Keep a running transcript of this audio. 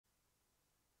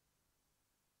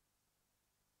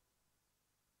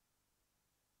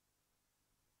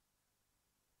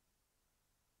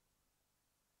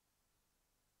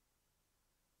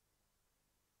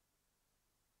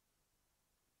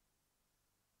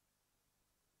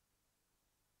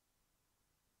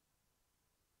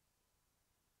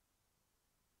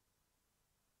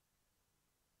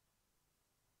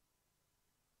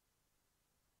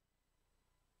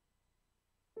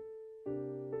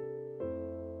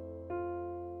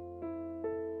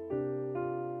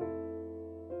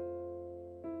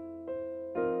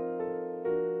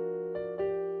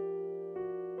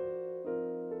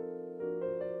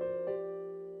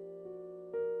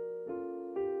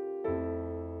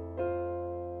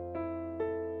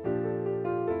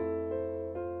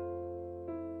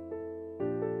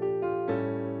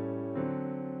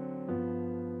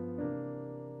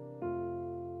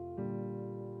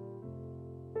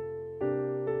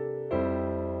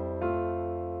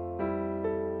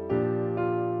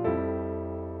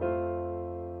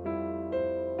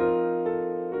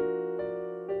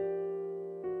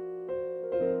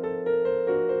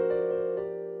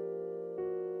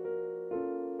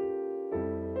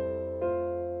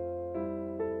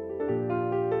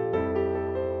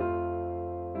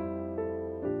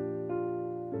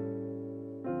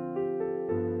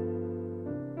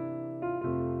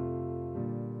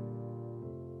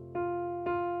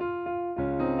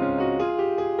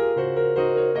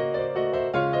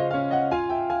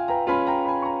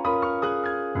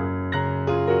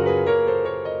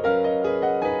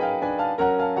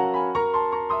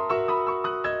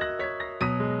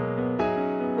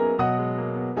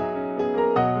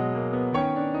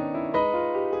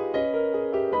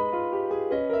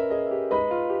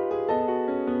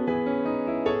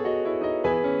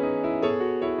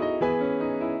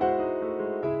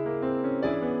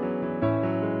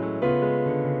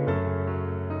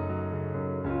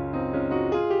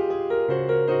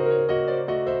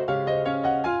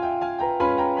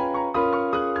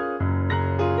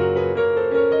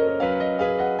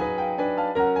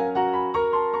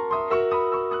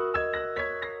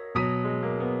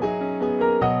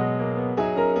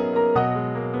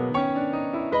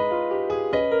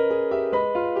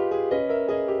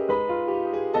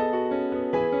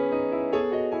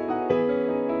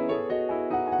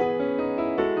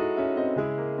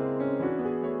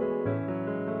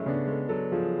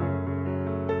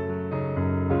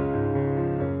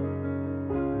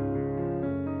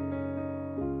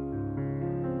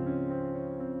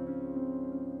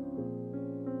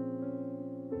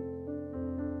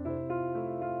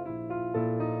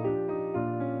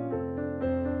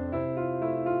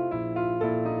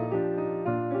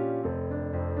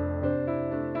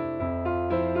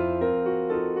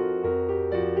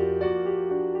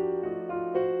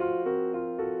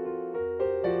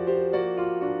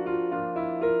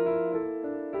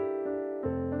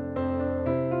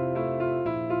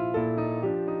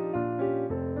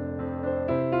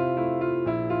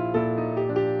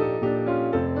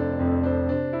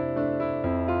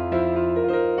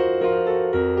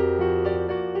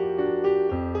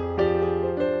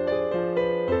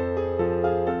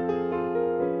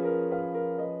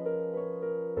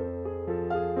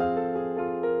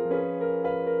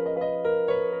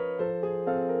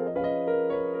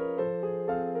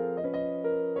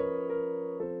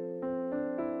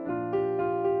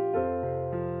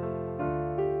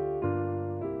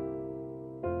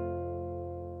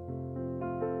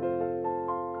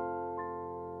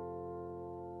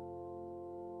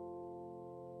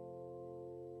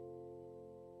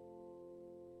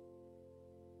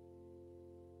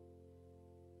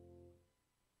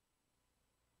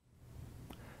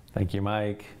Thank you,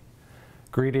 Mike.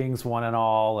 Greetings, one and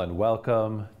all, and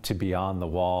welcome to Beyond the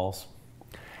Walls.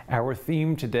 Our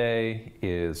theme today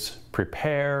is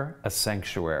Prepare a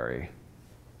Sanctuary.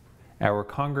 Our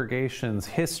congregation's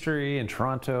history in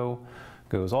Toronto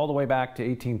goes all the way back to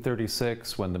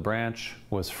 1836 when the branch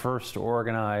was first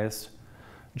organized.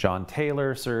 John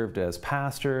Taylor served as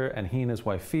pastor, and he and his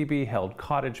wife Phoebe held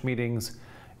cottage meetings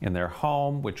in their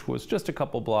home, which was just a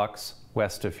couple blocks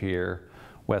west of here,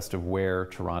 west of where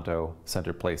Toronto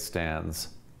Centre Place stands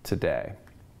today.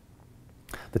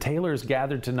 The Taylors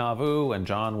gathered to Nauvoo, and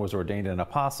John was ordained an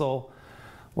apostle.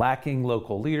 Lacking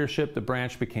local leadership, the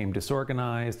branch became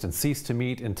disorganized and ceased to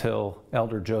meet until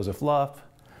Elder Joseph Luff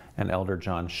and Elder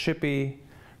John Shippey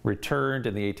returned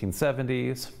in the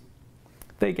 1870s.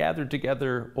 They gathered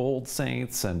together old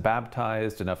saints and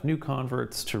baptized enough new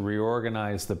converts to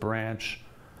reorganize the branch.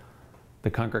 The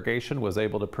congregation was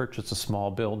able to purchase a small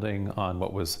building on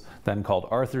what was then called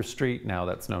Arthur Street, now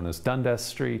that's known as Dundas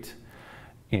Street,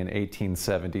 in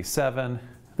 1877.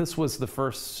 This was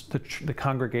the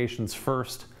congregation's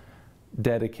first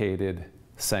dedicated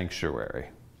sanctuary.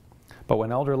 But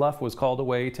when Elder Luff was called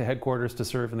away to headquarters to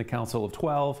serve in the Council of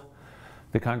 12,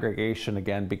 the congregation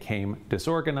again became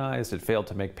disorganized. It failed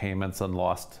to make payments and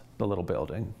lost the little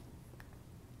building.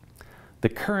 The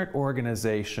current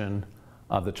organization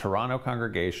of the Toronto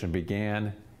congregation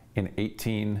began in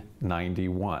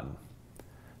 1891.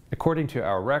 According to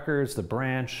our records, the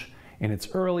branch in its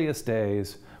earliest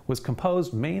days was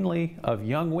composed mainly of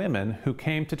young women who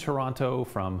came to Toronto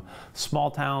from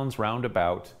small towns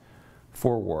roundabout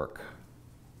for work.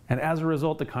 And as a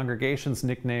result, the congregation's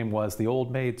nickname was the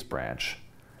Old Maids Branch.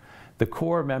 The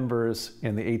core members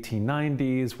in the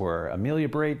 1890s were Amelia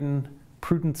Braden,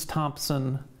 Prudence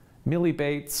Thompson, Millie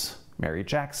Bates, Mary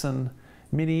Jackson,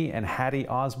 Minnie and Hattie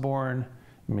Osborne,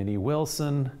 Minnie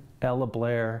Wilson, Ella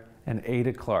Blair, and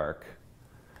Ada Clark.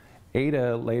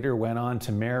 Ada later went on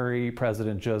to marry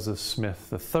President Joseph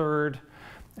Smith III,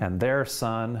 and their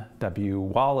son, W.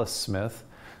 Wallace Smith,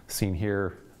 seen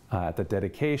here at the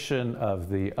dedication of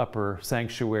the upper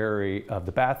sanctuary of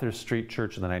the Bathurst Street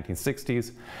Church in the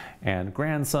 1960s, and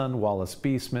grandson, Wallace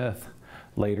B. Smith,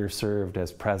 later served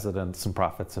as presidents and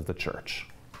prophets of the church.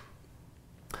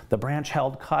 The branch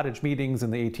held cottage meetings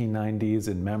in the 1890s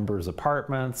in members'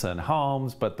 apartments and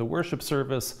homes, but the worship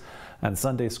service and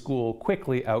Sunday school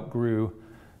quickly outgrew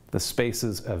the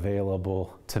spaces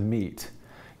available to meet.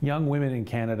 Young women in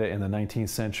Canada in the 19th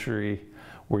century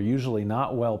were usually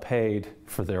not well paid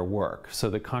for their work, so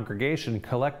the congregation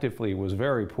collectively was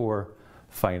very poor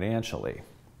financially.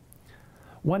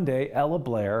 One day, Ella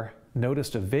Blair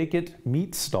noticed a vacant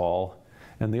meat stall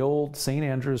in the old St.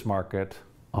 Andrew's Market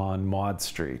on Maud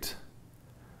Street,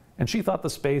 and she thought the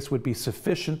space would be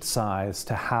sufficient size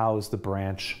to house the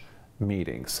branch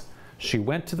meetings. She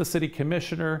went to the city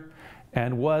commissioner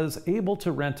and was able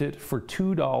to rent it for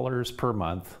 $2 per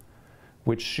month,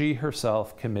 which she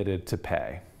herself committed to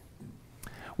pay.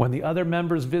 When the other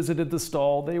members visited the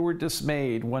stall, they were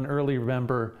dismayed. One early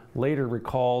member later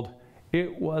recalled,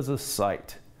 "It was a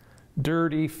sight.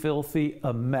 Dirty, filthy,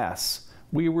 a mess.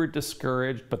 We were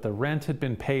discouraged, but the rent had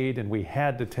been paid and we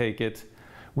had to take it.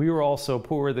 We were all so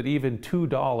poor that even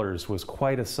 $2 was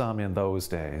quite a sum in those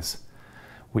days.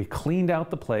 We cleaned out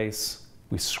the place,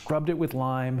 we scrubbed it with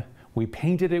lime, we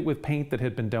painted it with paint that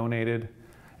had been donated,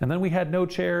 and then we had no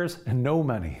chairs and no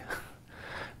money."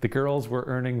 The girls were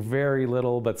earning very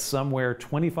little, but somewhere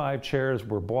 25 chairs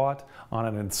were bought on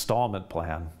an installment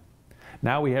plan.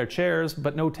 Now we have chairs,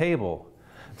 but no table,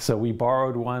 so we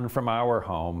borrowed one from our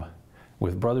home.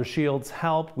 With Brother Shield's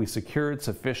help, we secured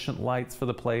sufficient lights for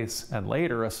the place and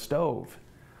later a stove.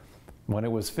 When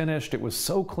it was finished, it was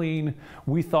so clean,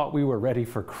 we thought we were ready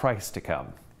for Christ to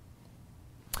come.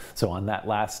 So on that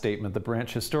last statement, the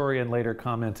branch historian later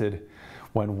commented,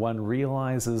 "When one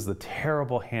realizes the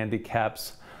terrible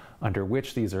handicaps under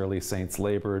which these early saints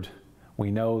labored,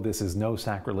 we know this is no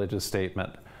sacrilegious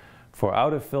statement, for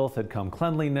out of filth had come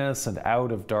cleanliness and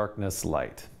out of darkness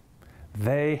light."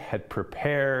 They had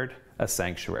prepared a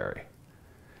sanctuary.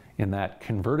 In that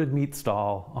converted meat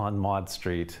stall on Maud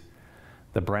Street,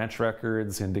 the branch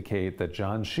records indicate that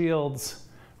John Shields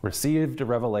received a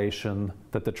revelation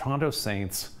that the Toronto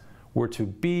saints were to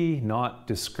be not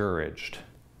discouraged.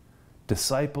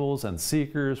 Disciples and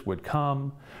seekers would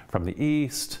come from the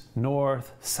east,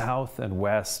 north, south, and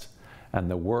west, and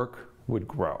the work would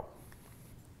grow.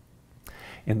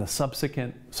 In the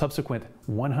subsequent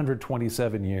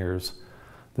 127 years,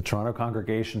 the Toronto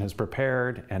congregation has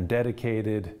prepared and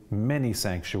dedicated many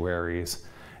sanctuaries,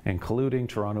 including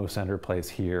Toronto Centre Place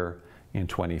here in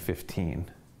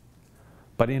 2015.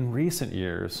 But in recent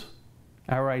years,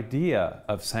 Our idea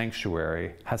of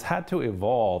sanctuary has had to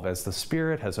evolve as the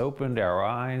Spirit has opened our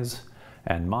eyes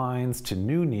and minds to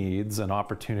new needs and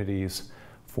opportunities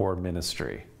for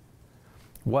ministry.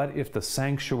 What if the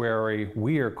sanctuary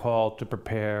we are called to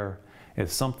prepare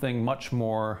is something much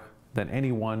more than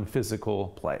any one physical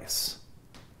place?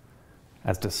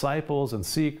 As disciples and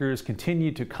seekers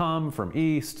continue to come from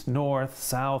east, north,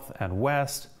 south, and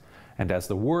west, and as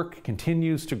the work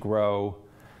continues to grow,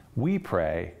 we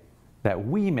pray that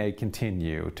we may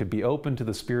continue to be open to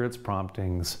the Spirit's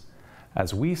promptings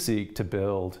as we seek to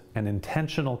build an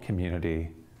intentional community,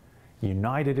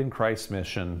 united in Christ's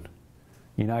mission,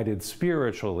 united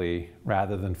spiritually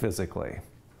rather than physically.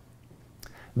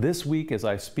 This week, as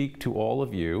I speak to all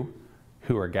of you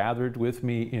who are gathered with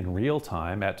me in real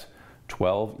time at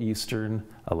 12 Eastern,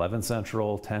 11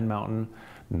 Central, 10 Mountain,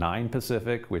 9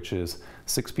 Pacific, which is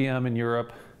 6 p.m. in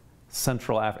Europe,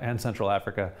 Central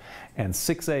Africa, and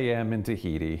 6 a.m. in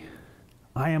Tahiti,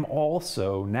 I am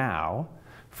also now,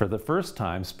 for the first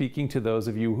time, speaking to those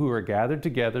of you who are gathered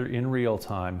together in real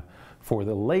time for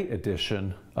the late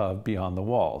edition of Beyond the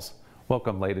Walls.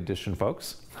 Welcome, late edition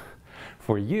folks.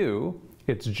 For you,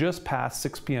 it's just past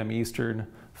 6 p.m. Eastern,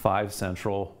 5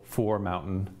 Central, 4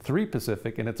 Mountain, 3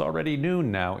 Pacific, and it's already noon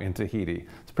now in Tahiti.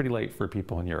 It's pretty late for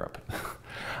people in Europe.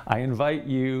 I invite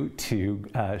you to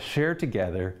share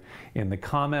together in the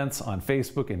comments on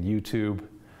Facebook and YouTube,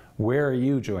 where are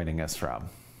you joining us from?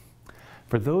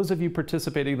 For those of you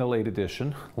participating in the late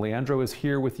edition, Leandro is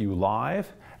here with you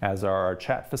live, as are our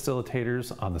chat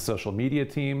facilitators on the social media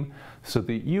team, so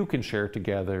that you can share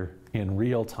together in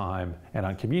real time, and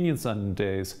on Communion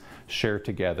Sundays, share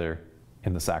together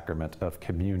in the sacrament of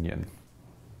communion.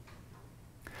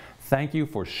 Thank you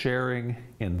for sharing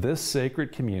in this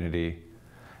sacred community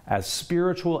as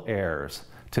spiritual heirs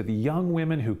to the young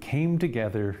women who came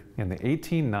together in the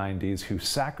 1890s, who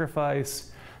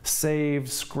sacrificed, saved,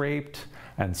 scraped,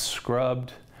 and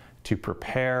scrubbed to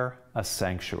prepare a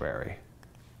sanctuary.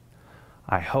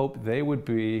 I hope they would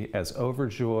be as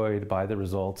overjoyed by the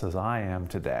results as I am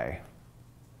today.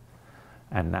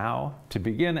 And now, to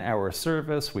begin our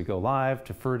service, we go live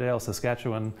to Furdale,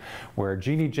 Saskatchewan, where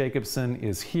Jeanny Jakobsen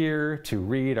is here to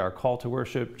read our call to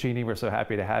worship. Jeanny, we're so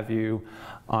happy to have you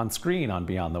on screen on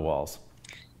Beyond the Walls.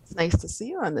 It's nice to see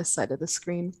you on this side of the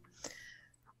screen.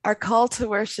 Our call to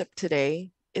worship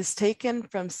today is taken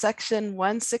from section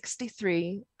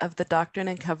 163 of the Doctrine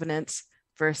and Covenants,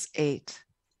 verse 8.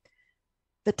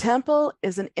 The temple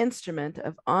is an instrument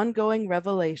of ongoing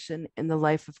revelation in the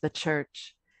life of the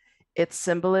church. Its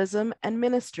symbolism and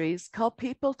ministries call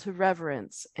people to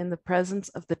reverence in the presence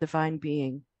of the divine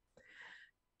being.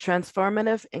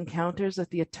 Transformative encounters with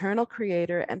the eternal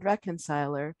creator and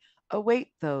reconciler await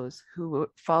those who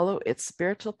follow its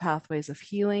spiritual pathways of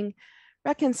healing,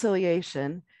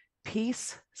 reconciliation,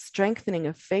 peace, strengthening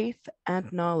of faith,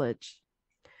 and knowledge.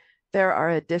 There are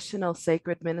additional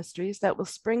sacred ministries that will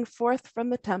spring forth from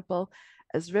the temple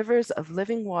as rivers of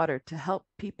living water to help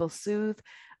people soothe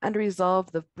and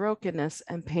resolve the brokenness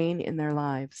and pain in their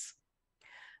lives.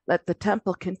 Let the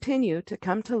temple continue to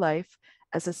come to life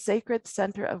as a sacred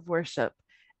center of worship,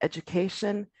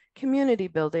 education, community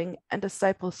building, and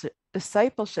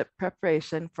discipleship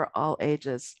preparation for all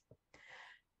ages.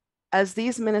 As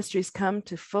these ministries come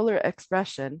to fuller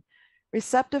expression,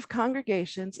 receptive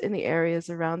congregations in the areas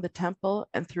around the temple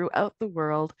and throughout the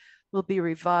world will be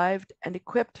revived and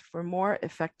equipped for more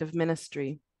effective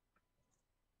ministry.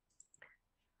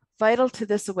 Vital to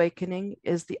this awakening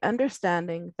is the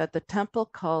understanding that the temple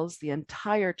calls the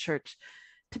entire church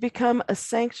to become a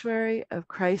sanctuary of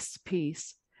Christ's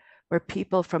peace, where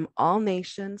people from all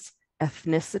nations,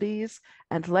 ethnicities,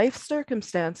 and life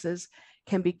circumstances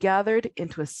can be gathered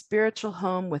into a spiritual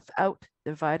home without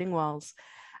dividing walls,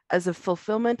 as a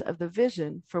fulfillment of the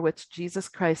vision for which Jesus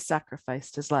Christ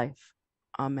sacrificed his life.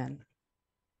 Amen.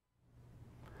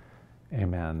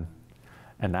 Amen.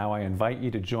 And now I invite you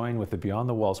to join with the Beyond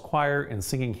the Walls choir in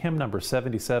singing hymn number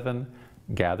 77,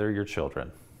 Gather Your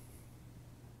Children.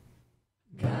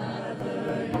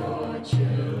 Gather your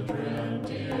children,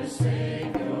 dear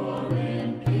Savior,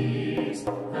 in peace,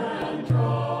 and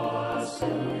draw us to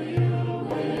you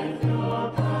with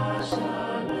your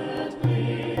passionate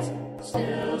pleas.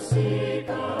 Still seek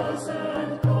us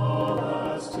and call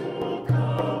us to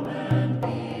come and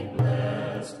be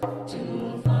blessed,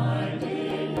 to find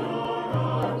in your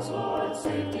arms, Lord,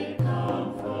 safety,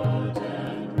 comfort,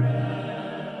 and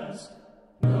rest.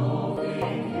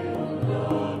 Knowing you,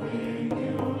 loving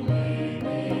you,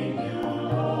 leading you,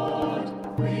 Lord,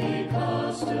 we come.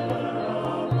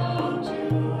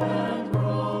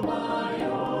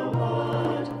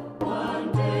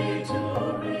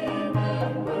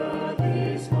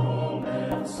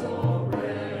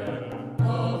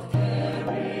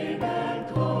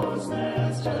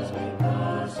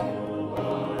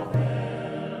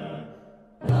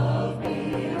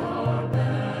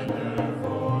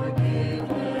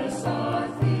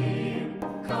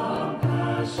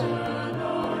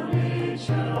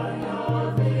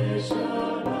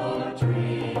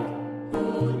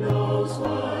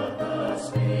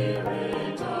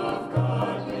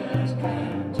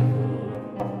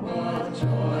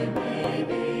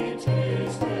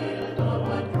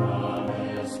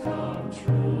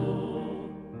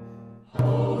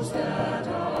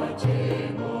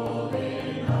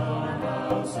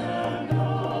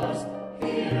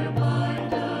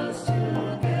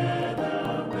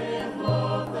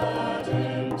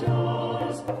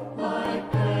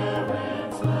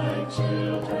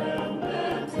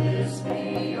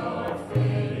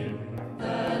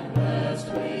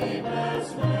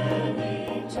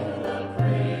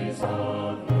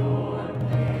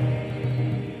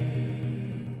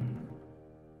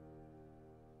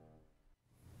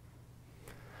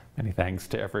 Many thanks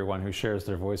to everyone who shares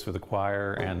their voice with the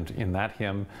choir, and in that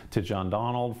hymn to John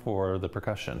Donald for the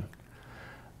percussion.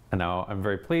 And now I'm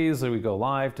very pleased that we go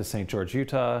live to St. George,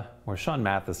 Utah, where Shawn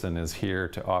Matheson is here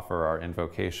to offer our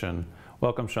invocation.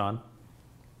 Welcome, Shawn.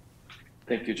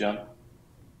 Thank you, John.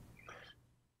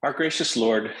 Our gracious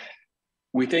Lord,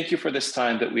 we thank you for this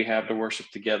time that we have to worship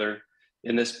together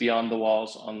in this Beyond the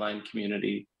Walls online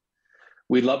community.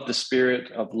 We love the spirit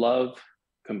of love,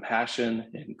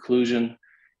 compassion, inclusion,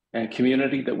 and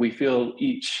community that we feel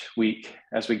each week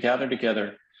as we gather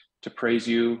together to praise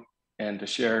you and to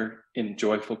share in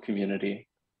joyful community.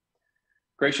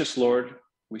 Gracious Lord,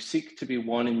 we seek to be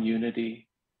one in unity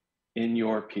in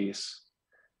your peace.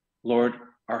 Lord,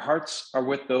 our hearts are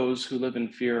with those who live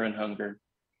in fear and hunger,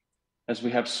 as we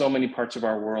have so many parts of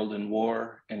our world in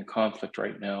war and conflict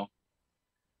right now.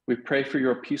 We pray for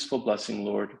your peaceful blessing,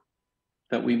 Lord,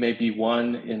 that we may be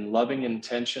one in loving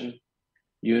intention,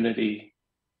 unity,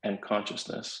 and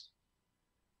consciousness.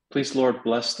 Please, Lord,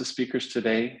 bless the speakers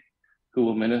today who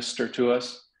will minister to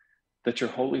us, that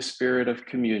your Holy Spirit of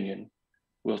communion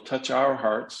will touch our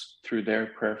hearts through their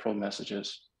prayerful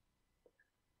messages.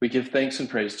 We give thanks and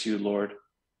praise to you, Lord,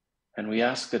 and we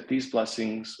ask these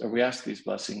blessings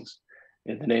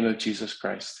in the name of Jesus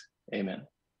Christ. Amen.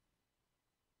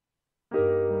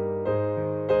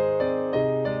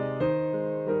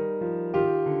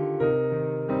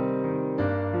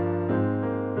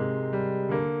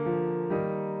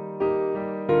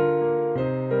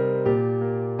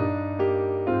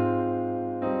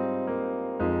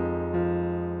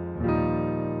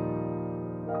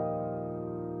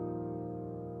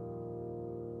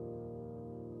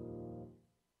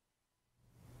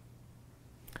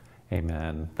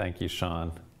 Amen. Thank you,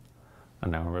 Shawn.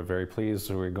 And now we're very pleased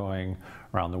that we're going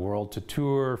around the world to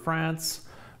tour France,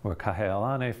 where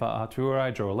Kahealani,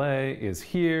 Faatuarai, Drollet is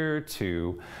here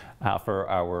to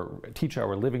teach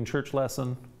our Living Church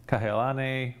lesson.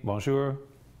 Kahealani, bonjour.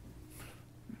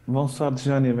 Bonsoir,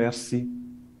 Jeanny, merci.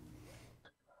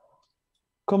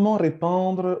 Comment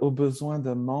répondre aux besoins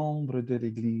de membres de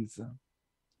l'Église?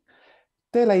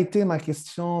 Telle a été ma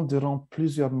question durant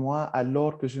plusieurs mois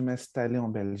alors que je m'installais en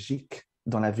Belgique,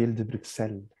 dans la ville de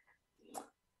Bruxelles.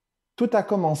 Tout a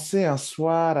commencé un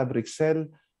soir à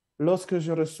Bruxelles lorsque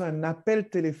je reçois un appel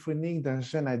téléphonique d'un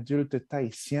jeune adulte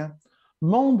tahitien,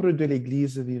 membre de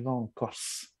l'Église vivant en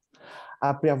Corse.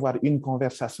 Après avoir eu une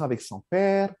conversation avec son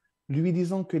père, lui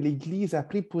disant que l'Église a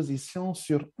pris position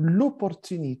sur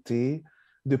l'opportunité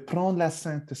de prendre la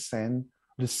Sainte Seine,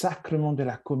 le sacrement de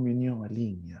la communion en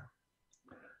ligne.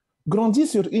 Grandi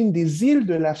sur une des îles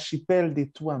de l'archipel des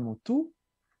Tuamotu,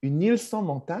 une île sans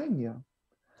montagne,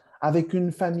 avec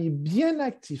une famille bien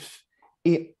active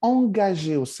et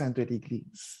engagée au sein de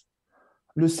l'Église.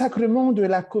 Le sacrement de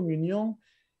la communion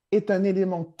est un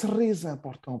élément très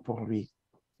important pour lui,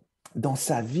 dans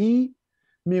sa vie,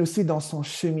 mais aussi dans son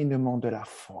cheminement de la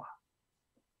foi.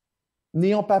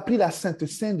 N'ayant pas pris la Sainte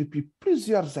Seine depuis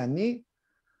plusieurs années,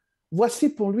 voici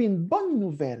pour lui une bonne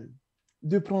nouvelle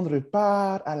de prendre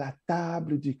part à la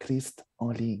table du Christ en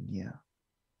ligne.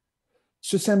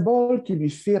 Ce symbole qui lui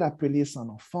fait rappeler son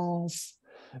enfance,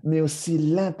 mais aussi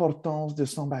l'importance de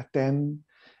son baptême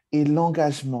et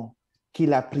l'engagement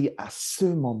qu'il a pris à ce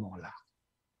moment-là.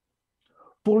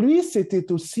 Pour lui,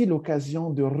 c'était aussi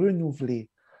l'occasion de renouveler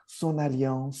son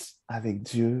alliance avec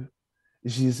Dieu,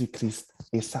 Jésus-Christ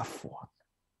et sa foi.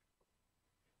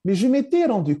 Mais je m'étais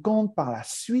rendu compte par la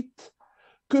suite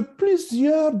que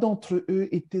plusieurs d'entre eux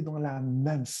étaient dans la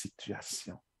même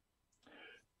situation.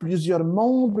 Plusieurs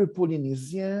membres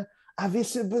polynésiens avaient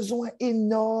ce besoin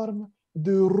énorme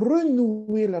de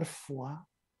renouer leur foi,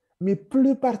 mais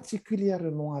plus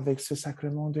particulièrement avec ce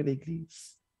sacrement de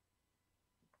l'Église.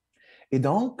 Et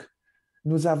donc,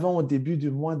 nous avons au début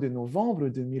du mois de novembre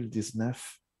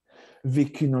 2019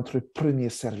 vécu notre premier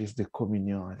service de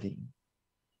communion en ligne.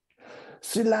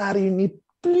 Cela a réuni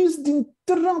plus d'une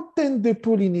trentaine de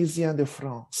Polynésiens de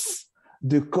France,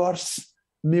 de Corse,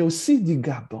 mais aussi du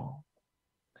Gabon.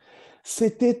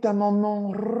 C'était un moment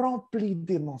rempli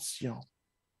d'émotions,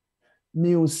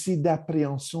 mais aussi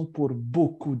d'appréhension pour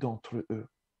beaucoup d'entre eux.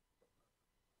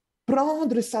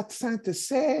 Prendre cette Sainte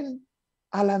Seine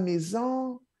à la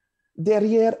maison,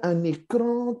 derrière un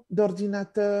écran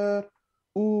d'ordinateur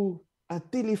ou un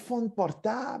téléphone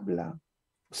portable,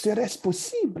 serait-ce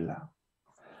possible?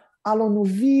 Allons-nous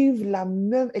vivre la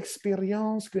même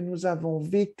expérience que nous avons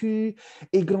vécue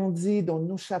et grandi dans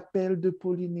nos chapelles de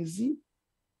Polynésie?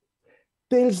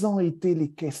 Telles ont été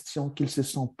les questions qu'ils se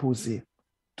sont posées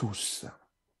tous.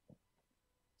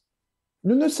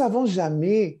 Nous ne savons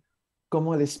jamais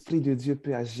comment l'Esprit de Dieu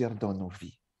peut agir dans nos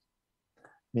vies.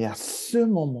 Mais à ce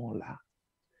moment-là,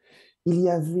 il y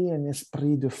avait un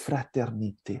esprit de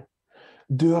fraternité,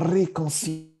 de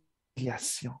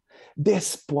réconciliation,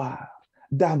 d'espoir,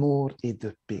 d'amour et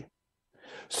de paix.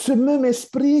 Ce même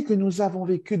esprit que nous avons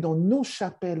vécu dans nos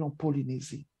chapelles en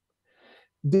Polynésie.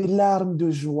 Des larmes de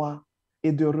joie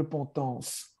et de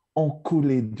repentance ont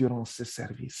coulé durant ce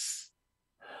service.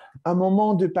 Un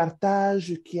moment de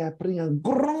partage qui a pris un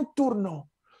grand tournant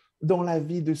dans la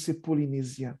vie de ces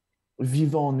Polynésiens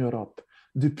vivant en Europe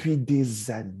depuis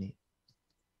des années.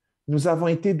 Nous avons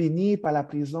été bénis par la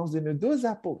présence de nos deux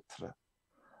apôtres,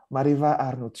 Mariva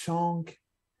Arnaud Chong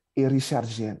et Richard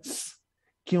James,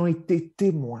 qui ont été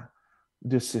témoins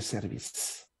de ce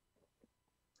service.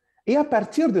 Et à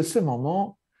partir de ce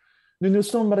moment, nous nous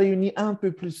sommes réunis un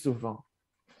peu plus souvent.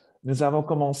 Nous avons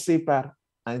commencé par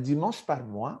un dimanche par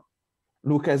mois,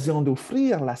 l'occasion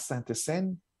d'offrir la Sainte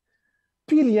Seine,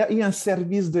 puis il y a eu un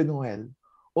service de Noël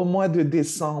au mois de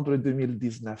décembre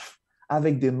 2019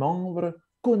 avec des membres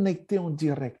connectés en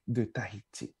direct de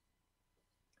Tahiti.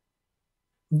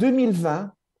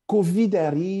 2020, Covid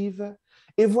arrive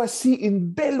et voici une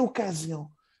belle occasion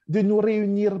de nous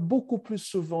réunir beaucoup plus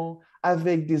souvent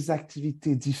avec des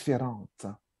activités différentes,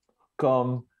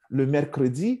 comme le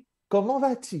mercredi, comment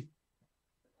vas-tu?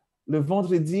 Le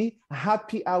vendredi,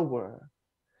 happy hour.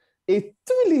 Et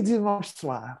tous les dimanches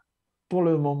soirs pour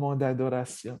le moment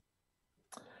d'adoration.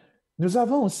 Nous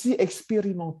avons aussi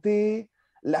expérimenté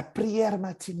la prière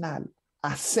matinale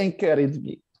à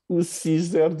 5h30 ou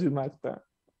 6h du matin,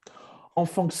 en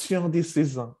fonction des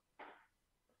saisons.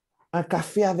 Un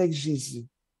café avec Jésus,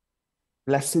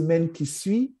 la semaine qui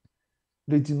suit,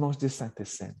 le dimanche de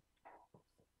Sainte-Seine.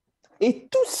 Et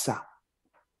tout ça,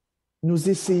 nous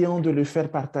essayons de le faire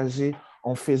partager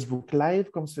en Facebook Live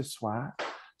comme ce soir,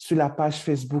 sur la page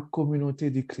Facebook Communauté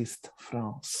du Christ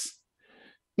France.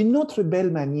 Une autre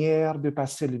belle manière de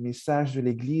passer le message de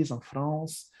l'Église en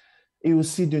France est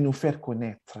aussi de nous faire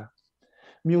connaître,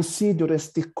 mais aussi de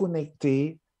rester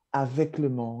connectés avec le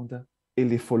monde et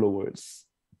les followers.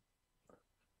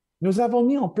 Nous avons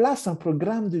mis en place un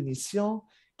programme de mission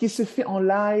qui se fait en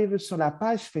live sur la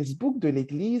page Facebook de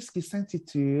l'Église qui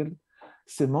s'intitule «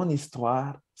 C'est mon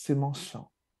histoire, c'est mon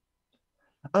chant ».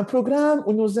 Un programme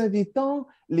où nous invitons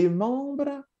les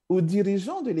membres ou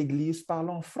dirigeants de l'Église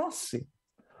parlant français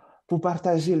pour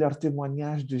partager leur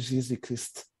témoignage de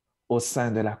Jésus-Christ au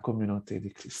sein de la communauté de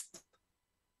Christ.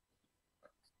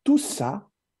 Tout ça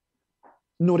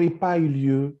n'aurait pas eu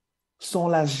lieu sans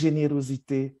la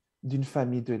générosité d'une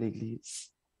famille de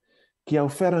l'Église qui a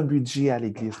offert un budget à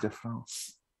l'Église de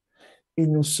France. Et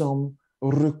nous sommes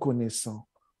reconnaissants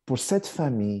pour cette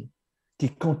famille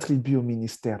qui contribue au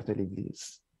ministère de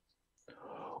l'Église.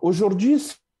 Aujourd'hui,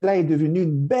 cela est devenu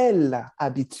une belle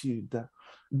habitude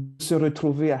de se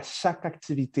retrouver à chaque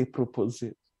activité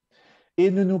proposée.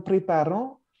 Et nous nous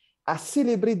préparons à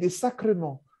célébrer des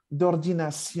sacrements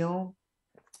d'ordination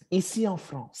ici en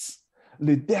France,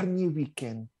 le dernier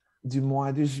week-end du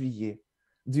mois de juillet,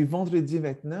 du vendredi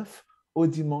 29 au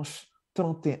dimanche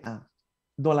 31,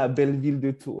 dans la belle ville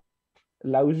de Tours,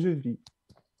 là où je vis.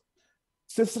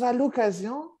 Ce sera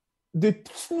l'occasion de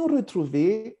tous nous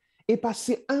retrouver et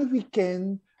passer un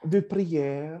week-end de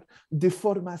prière, de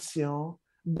formation,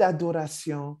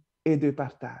 d'adoration et de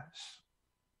partage.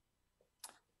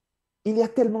 Il y a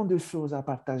tellement de choses à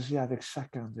partager avec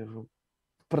chacun de vous,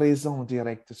 présents en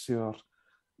direct sur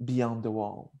Beyond the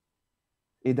Wall.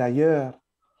 Et d'ailleurs,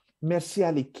 merci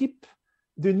à l'équipe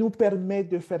de nous permettre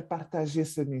de faire partager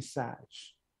ce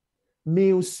message,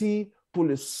 mais aussi pour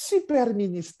le super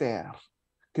ministère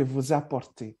que vous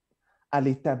apportez à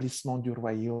l'établissement du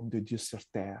royaume de Dieu sur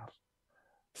terre,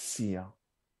 Sion.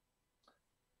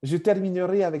 Je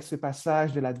terminerai avec ce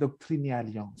passage de la Doctrine et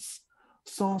Alliance,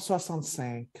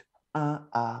 165,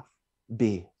 1a, b.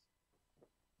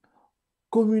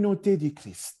 Communauté du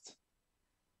Christ,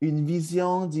 une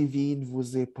vision divine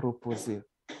vous est proposée,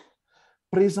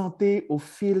 présentée au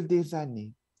fil des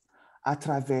années à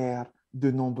travers de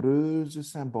nombreux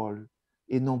symboles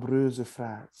et nombreuses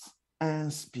phrases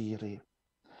inspirées.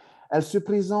 Elle se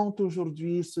présente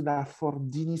aujourd'hui sous la forme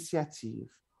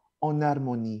d'initiatives en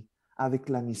harmonie avec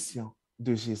la mission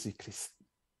de Jésus-Christ.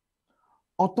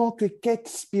 En tant que quête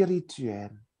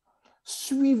spirituelle,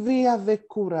 suivez avec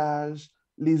courage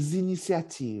les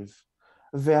initiatives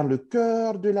vers le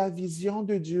cœur de la vision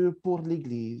de Dieu pour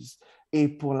l'Église et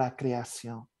pour la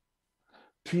création.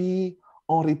 Puis,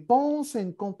 en réponse à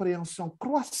une compréhension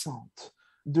croissante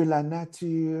de la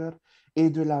nature et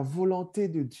de la volonté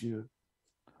de Dieu,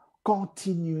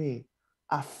 continuez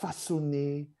à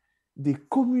façonner des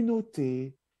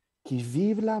communautés qui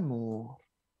vivent l'amour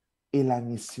et la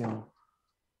mission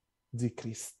du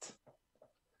Christ.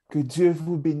 Que Dieu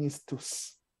vous bénisse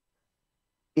tous.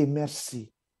 Et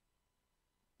merci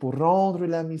pour rendre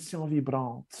la mission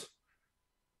vibrante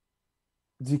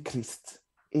du Christ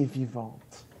et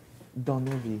vivante dans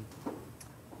nos vies.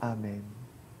 Amen.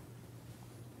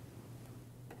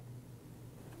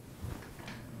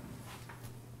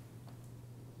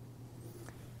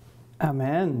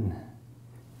 Amen.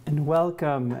 And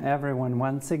welcome everyone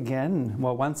once again.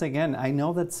 Well, once again, I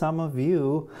know that some of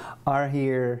you are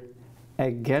here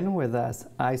again with us.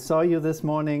 I saw you this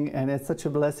morning and it's such a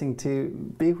blessing to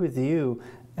be with you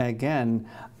again.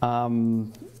 I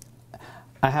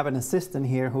have an assistant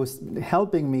here who's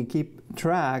helping me keep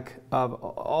track of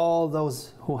all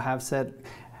those who have said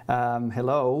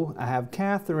hello. I have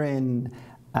Catherine,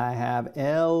 I have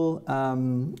Elle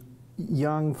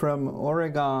Young from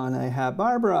Oregon, I have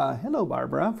Barbara, hello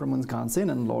Barbara from Wisconsin,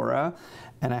 and Laura,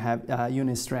 and I have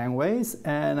Eunice Strangways,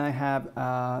 and I have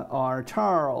our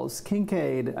Charles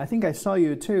Kincaid. I think I saw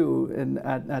you too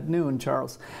at noon,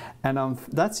 Charles. And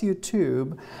that's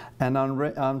YouTube. And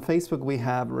on Facebook we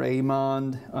have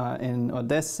Raymond in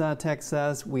Odessa,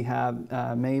 Texas. We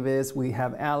have Mavis, we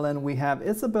have Alan, we have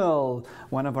Isabel,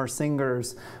 one of our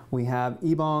singers. We have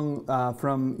Ibong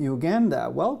from Uganda.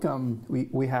 Welcome.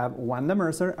 We have Wanda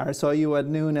Mercer. I saw you at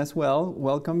noon as well.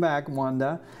 Welcome back,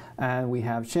 Wanda. And we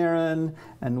have Sharon,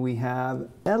 and we have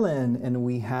Ellen, and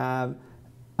we have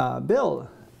Bill,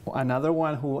 another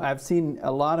one who I've seen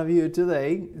a lot of you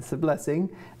today. It's a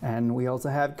blessing. And we also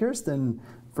have Kirsten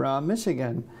from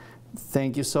Michigan.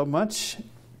 Thank you so much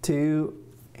to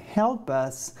help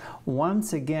us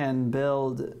once again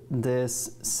build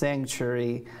this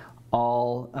sanctuary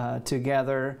all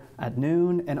together at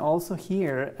noon, and also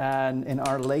here and in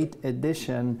our late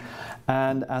edition.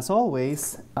 And as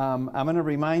always, I'm going to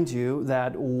remind you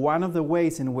that one of the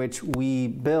ways in which we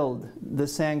build the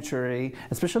sanctuary,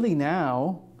 especially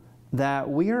now that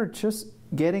we are just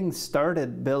getting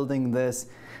started building this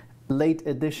late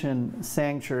edition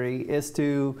sanctuary, is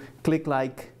to click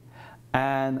like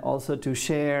and also to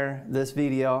share this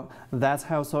video. That's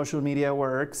how social media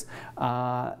works.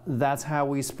 That's how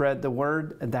we spread the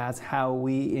word. That's how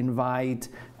we invite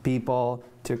people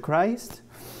to Christ.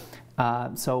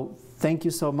 So thank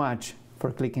you so much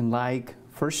for clicking like,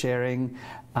 for sharing.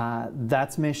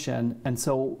 That's mission. And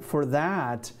so for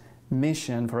that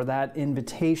mission, for that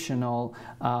invitational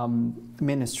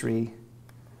ministry,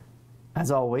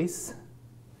 as always,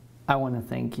 I want to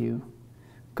thank you.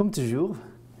 Comme toujours,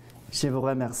 je vous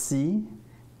remercie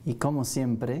y como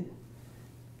siempre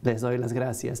les doy las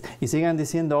gracias. Y sigan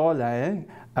diciendo hola, eh?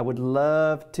 I would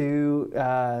love to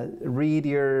read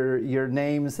your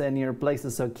names and your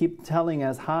places, so keep telling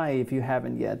us hi if you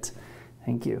haven't yet.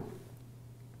 Thank you.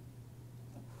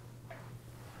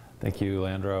 Thank you,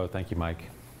 Leandro. Thank you, Mike.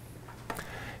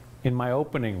 In my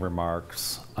opening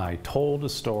remarks, I told a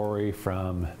story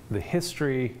from the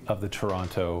history of the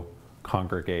Toronto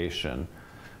congregation.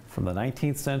 From the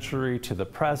 19th century to the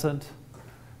present,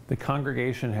 the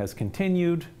congregation has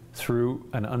continued through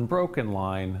an unbroken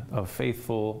line of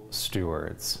faithful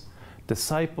stewards,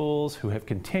 disciples who have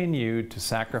continued to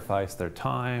sacrifice their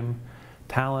time,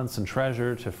 talents, and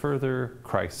treasure to further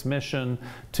Christ's mission,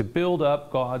 to build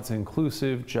up God's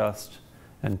inclusive, just,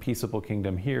 and peaceable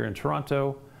kingdom here in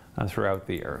Toronto and throughout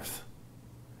the earth.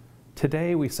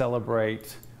 Today we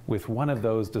celebrate with one of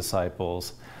those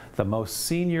disciples, the most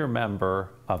senior member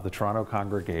of the Toronto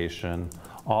congregation,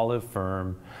 Olive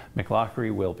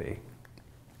Wilby.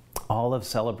 Olive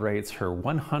celebrates her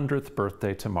 100th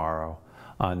birthday tomorrow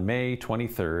on May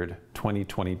 23rd,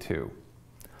 2022.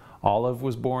 Olive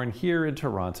was born here in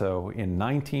Toronto in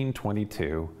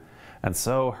 1922, and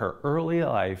so her early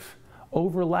life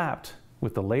overlapped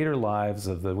with the later lives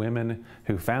of the women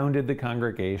who founded the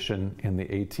congregation in the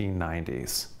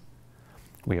 1890s.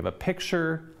 We have a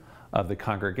picture of the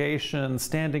congregation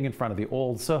standing in front of the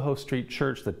old Soho Street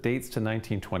Church that dates to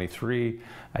 1923,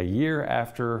 a year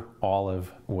after Olive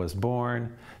was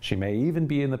born. She may even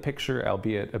be in the picture,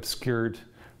 albeit obscured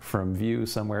from view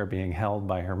somewhere, being held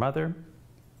by her mother.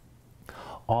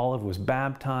 Olive was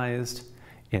baptized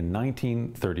in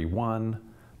 1931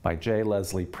 by J.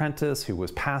 Leslie Prentice, who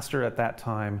was pastor at that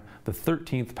time, the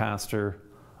 13th pastor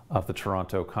of the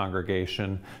Toronto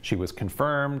congregation. She was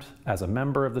confirmed as a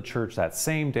member of the church that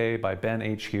same day by Ben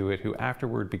H. Hewitt, who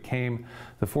afterward became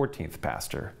the 14th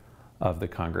pastor of the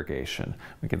congregation.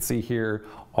 We can see here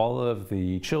all of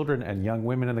the children and young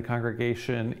women in the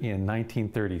congregation in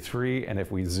 1933, and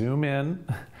if we zoom in,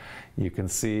 you can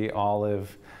see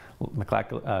Olive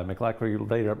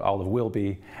later Olive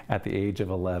Wilby at the age of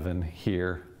 11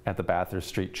 here at the Bathurst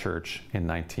Street Church in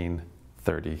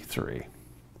 1933.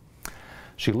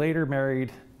 She later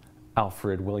married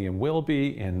Alfred William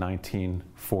Wilby in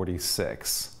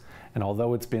 1946. And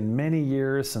although it's been many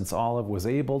years since Olive was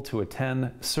able to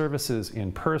attend services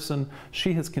in person,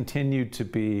 she has continued to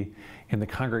be in the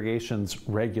congregation's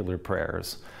regular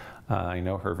prayers. I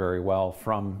know her very well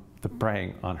from the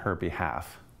praying on her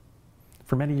behalf.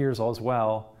 For many years as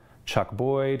well, Chuck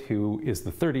Boyd, who is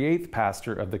the 38th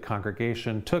pastor of the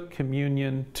congregation, took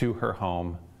communion to her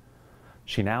home.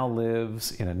 She now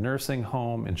lives in a nursing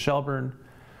home in Shelburne,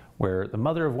 where the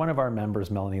mother of one of our members,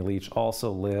 Melanie Leach,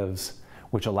 also lives,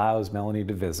 which allows Melanie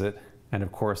to visit. And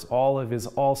of course, Olive is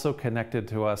also connected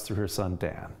to us through her son,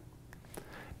 Dan.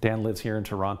 Dan lives here in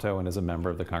Toronto and is a member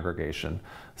of the congregation.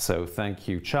 So thank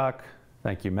you, Chuck.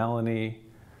 Thank you, Melanie.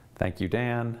 Thank you,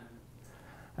 Dan.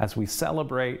 As we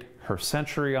celebrate her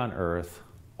century on earth,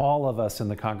 all of us in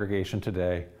the congregation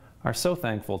today are so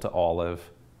thankful to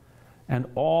Olive and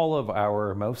all of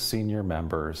our most senior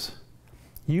members.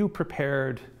 You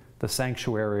prepared the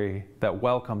sanctuary that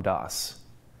welcomed us.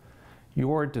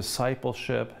 Your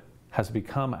discipleship has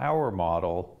become our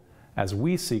model as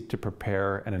we seek to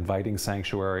prepare an inviting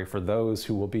sanctuary for those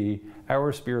who will be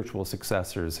our spiritual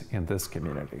successors in this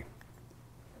community.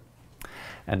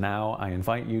 And now I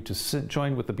invite you to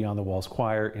join with the Beyond the Walls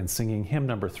Choir in singing hymn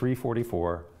number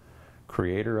 344,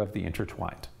 Creator of the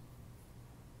Intertwined.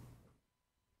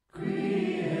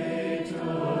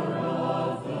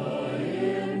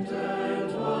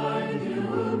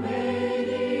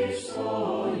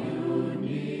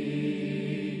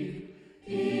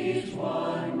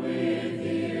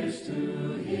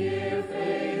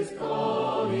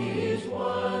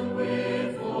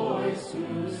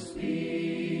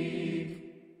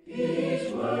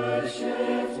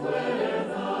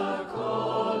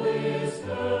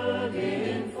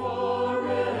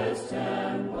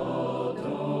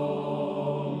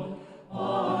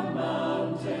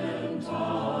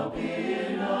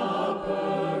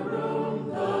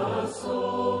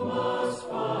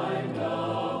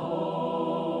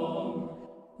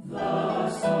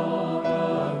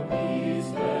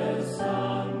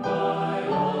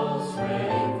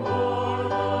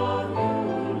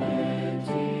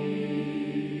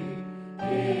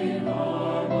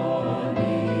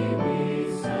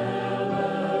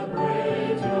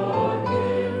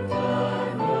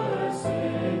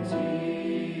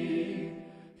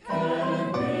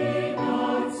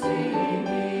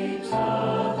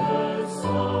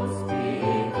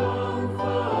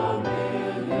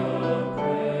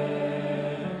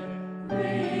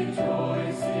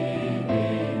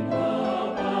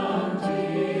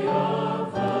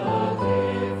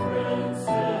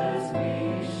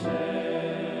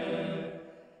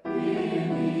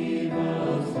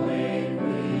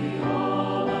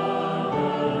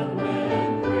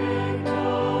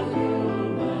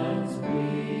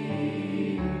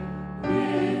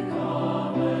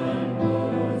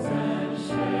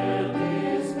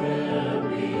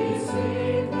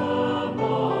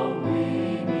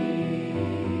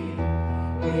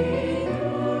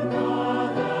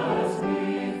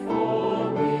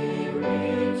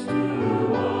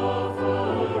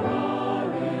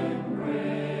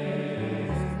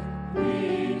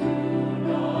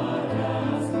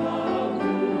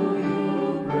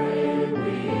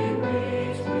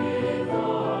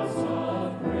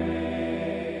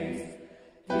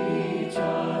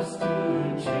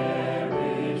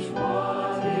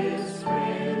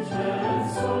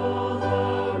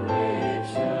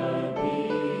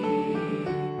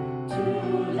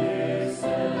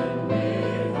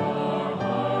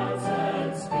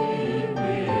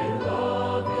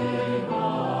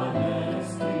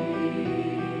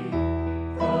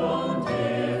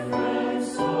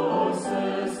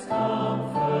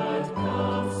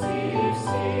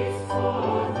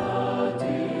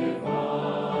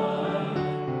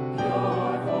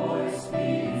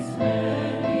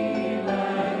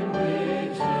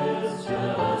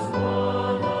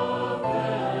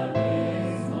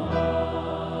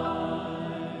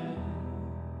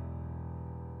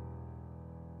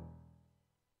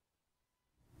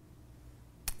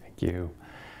 You.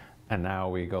 And now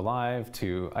we go live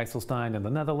to IJsselstein in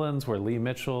the Netherlands, where Lee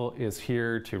Mitchell is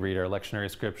here to read our lectionary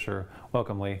scripture.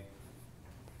 Welcome, Lee.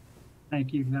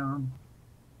 Thank you, Shawn.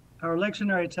 Our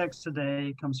lectionary text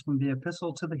today comes from the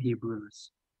Epistle to the Hebrews,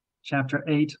 chapter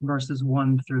 8, verses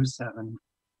 1 through 7.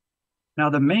 Now,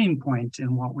 the main point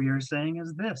in what we are saying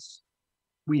is this: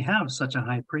 we have such a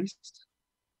high priest,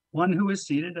 one who is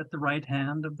seated at the right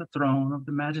hand of the throne of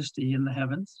the majesty in the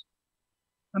heavens,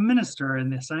 a minister in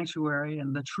the sanctuary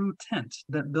and the true tent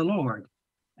that the Lord,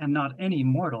 and not any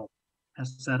mortal,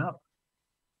 has set up.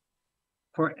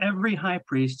 For every high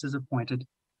priest is appointed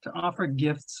to offer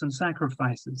gifts and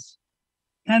sacrifices,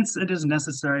 Hence, it is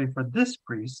necessary for this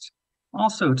priest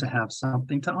also to have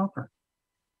something to offer.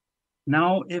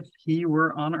 Now, if he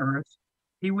were on earth,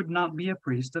 he would not be a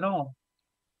priest at all,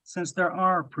 since there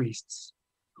are priests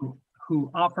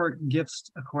who offer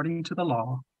gifts according to the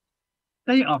law.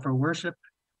 They offer worship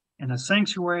in a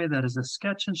sanctuary that is a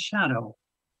sketch and shadow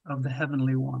of the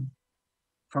heavenly one.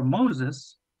 For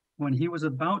Moses, when he was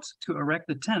about to erect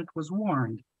the tent, was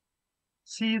warned,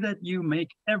 "See that you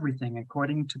make everything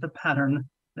according to the pattern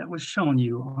that was shown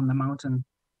you on the mountain."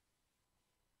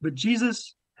 But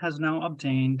Jesus has now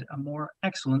obtained a more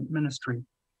excellent ministry,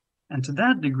 and to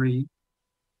that degree,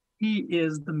 he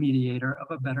is the mediator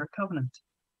of a better covenant,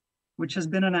 which has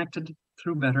been enacted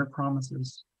through better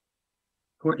promises.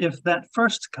 For if that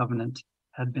first covenant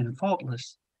had been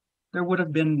faultless, there would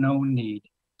have been no need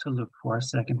to look for a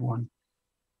second one.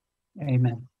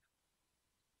 Amen.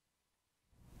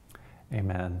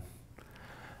 Amen.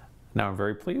 Now I'm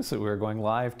very pleased that we're going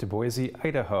live to Boise,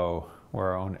 Idaho, where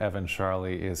our own Evan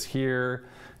Sharley is here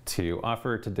to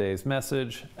offer today's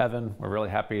message. Evan, we're really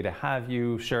happy to have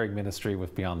you sharing ministry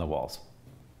with Beyond the Walls.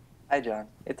 Hi, John.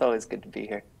 It's always good to be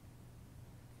here.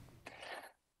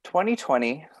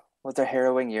 2020 was a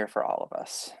harrowing year for all of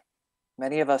us.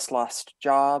 Many of us lost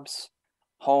jobs,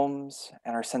 homes,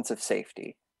 and our sense of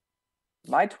safety.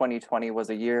 My 2020 was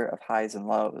a year of highs and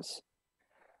lows.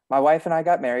 My wife and I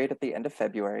got married at the end of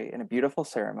February in a beautiful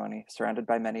ceremony surrounded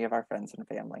by many of our friends and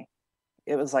family.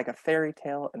 It was like a fairy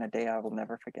tale and a day I will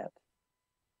never forget.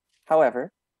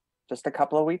 However, just a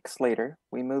couple of weeks later,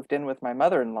 we moved in with my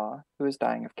mother-in-law, who is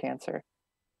dying of cancer.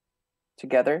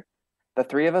 Together, the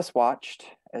three of us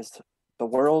watched as the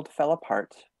world fell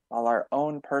apart while our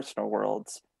own personal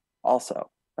worlds also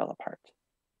fell apart.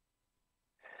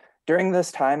 During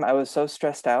this time, I was so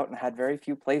stressed out and had very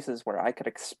few places where I could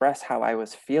express how I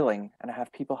was feeling and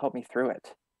have people help me through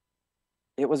it.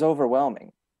 It was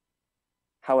overwhelming.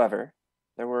 However,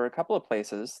 there were a couple of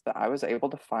places that I was able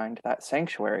to find that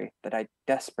sanctuary that I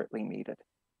desperately needed.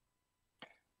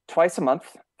 Twice a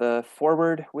month, the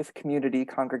Forward with Community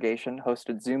congregation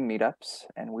hosted Zoom meetups,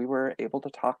 and we were able to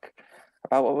talk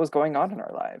about what was going on in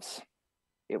our lives.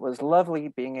 It was lovely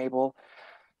being able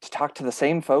to talk to the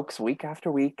same folks week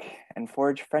after week and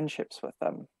forge friendships with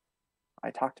them.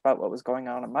 I talked about what was going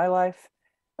on in my life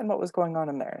and what was going on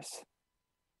in theirs.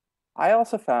 I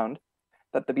also found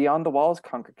that the Beyond the Walls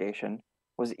congregation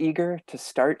was eager to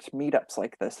start meetups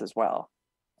like this as well,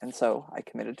 and so I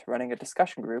committed to running a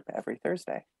discussion group every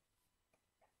Thursday.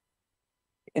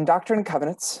 In Doctrine and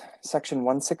Covenants, section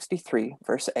 163,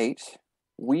 verse 8,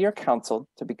 we are counseled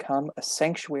to become a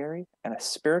sanctuary and a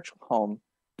spiritual home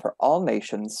for all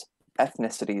nations,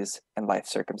 ethnicities, and life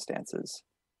circumstances.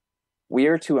 We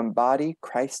are to embody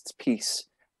Christ's peace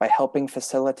by helping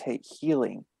facilitate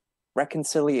healing,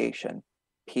 reconciliation,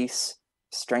 peace,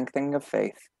 strengthening of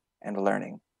faith, and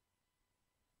learning.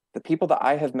 The people that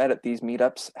I have met at these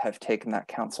meetups have taken that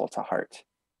counsel to heart.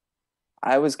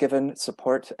 I was given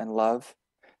support and love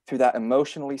through that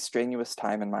emotionally strenuous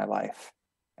time in my life,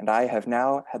 and I have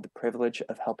now had the privilege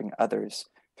of helping others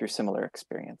through similar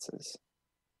experiences.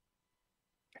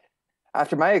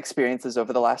 After my experiences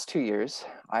over the last 2 years,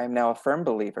 I am now a firm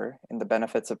believer in the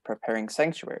benefits of preparing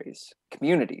sanctuaries,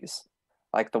 communities,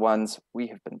 like the ones we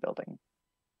have been building.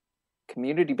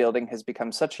 Community building has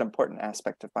become such an important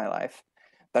aspect of my life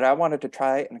that I wanted to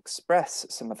try and express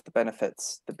some of the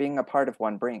benefits that being a part of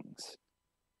one brings.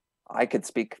 I could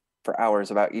speak for hours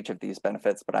about each of these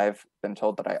benefits, but I've been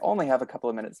told that I only have a couple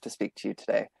of minutes to speak to you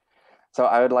today. So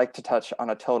I would like to touch on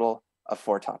a total of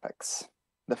 4 topics.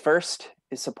 The first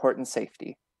is support and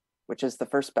safety, which is the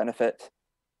first benefit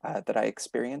that I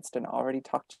experienced and already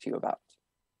talked to you about.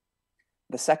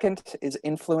 The second is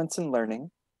influence and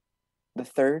learning. The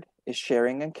third is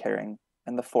sharing and caring.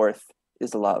 And the fourth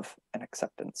is love and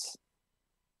acceptance.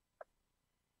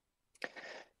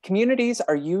 Communities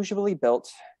are usually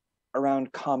built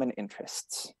around common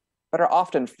interests, but are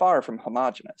often far from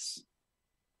homogeneous.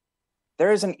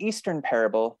 There is an Eastern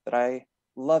parable that I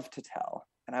love to tell,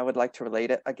 and I would like to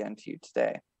relate it again to you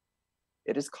today.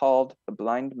 It is called The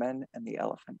Blind Men and the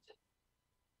Elephant.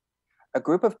 A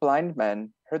group of blind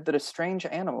men heard that a strange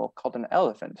animal called an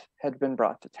elephant had been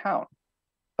brought to town,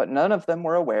 but none of them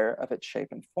were aware of its shape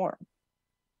and form.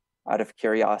 Out of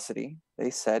curiosity,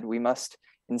 they said, "We must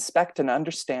inspect and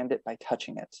understand it by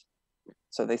touching it."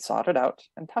 So they sought it out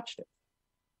and touched it.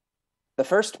 The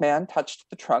first man touched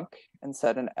the trunk and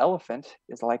said, "An elephant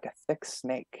is like a thick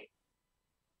snake."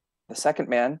 The second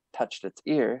man touched its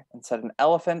ear and said, "An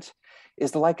elephant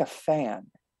is like a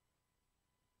fan."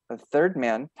 The third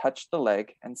man touched the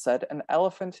leg and said, "An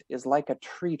elephant is like a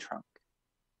tree trunk."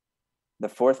 The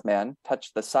fourth man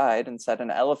touched the side and said, an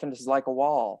elephant is like a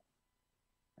wall.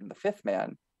 And the fifth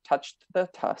man touched the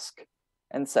tusk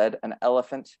and said, an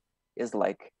elephant is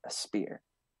like a spear.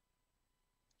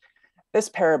 This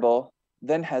parable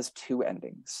then has two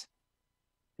endings.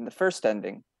 In the first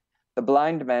ending, the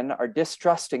blind men are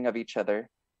distrusting of each other,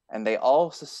 and they all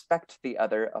suspect the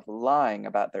other of lying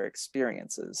about their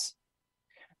experiences.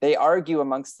 They argue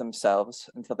amongst themselves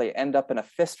until they end up in a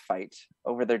fist fight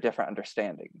over their different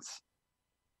understandings.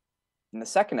 In the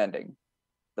second ending,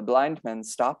 the blind men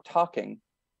stop talking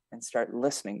and start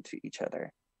listening to each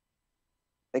other.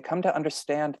 They come to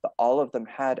understand that all of them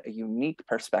had a unique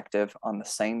perspective on the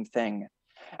same thing,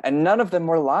 and none of them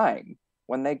were lying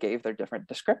when they gave their different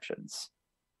descriptions.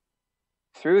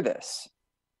 Through this,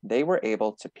 they were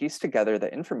able to piece together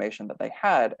the information that they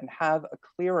had and have a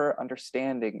clearer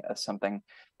understanding of something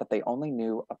that they only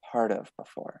knew a part of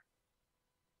before.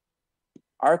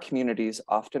 Our communities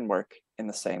often work in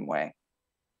the same way.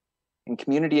 In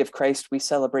Community of Christ, we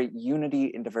celebrate unity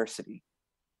in diversity.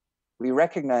 We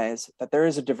recognize that there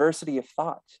is a diversity of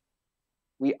thought.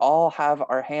 We all have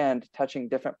our hand touching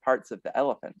different parts of the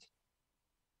elephant.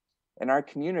 In our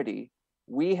community,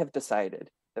 we have decided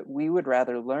that we would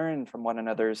rather learn from one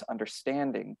another's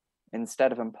understanding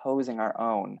instead of imposing our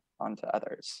own onto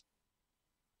others.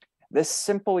 This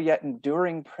simple yet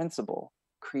enduring principle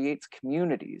creates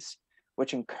communities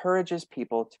which encourages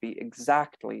people to be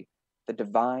exactly the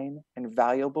divine and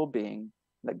valuable being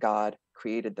that God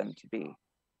created them to be.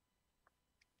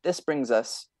 This brings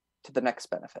us to the next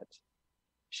benefit,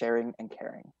 sharing and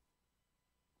caring.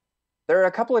 There are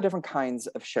a couple of different kinds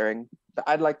of sharing that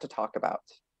I'd like to talk about,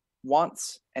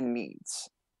 wants and needs.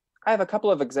 I have a couple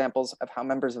of examples of how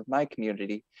members of my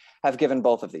community have given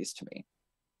both of these to me.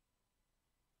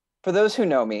 For those who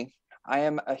know me, I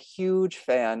am a huge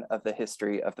fan of the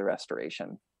history of the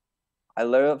Restoration. I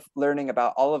love learning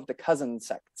about all of the cousin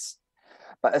sects,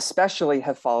 but especially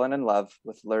have fallen in love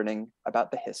with learning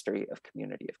about the history of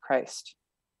Community of Christ.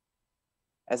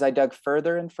 As I dug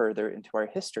further and further into our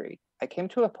history, I came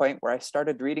to a point where I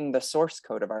started reading the source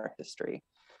code of our history,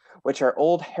 which are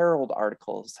old Herald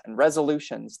articles and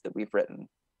resolutions that we've written,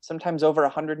 sometimes over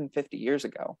 150 years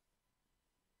ago.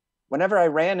 Whenever I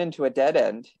ran into a dead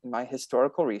end in my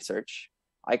historical research,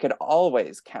 I could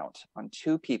always count on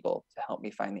two people to help me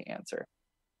find the answer,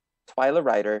 Twyla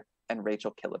Ryder and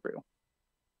Rachel Killebrew.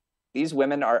 These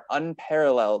women are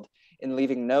unparalleled in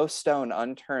leaving no stone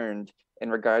unturned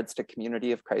in regards to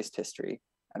Community of Christ history,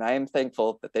 and I am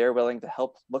thankful that they are willing to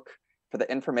help look for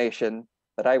the information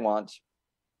that I want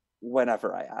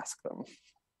whenever I ask them.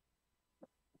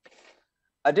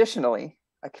 Additionally,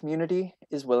 a community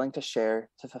is willing to share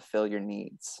to fulfill your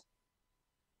needs.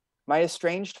 My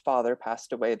estranged father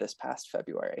passed away this past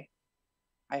February.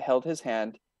 I held his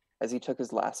hand as he took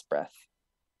his last breath,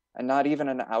 and not even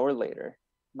an hour later,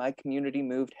 my community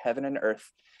moved heaven and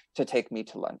earth to take me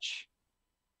to lunch.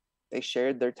 They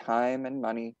shared their time and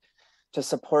money to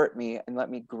support me and let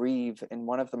me grieve in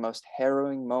one of the most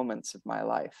harrowing moments of my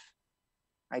life.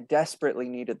 I desperately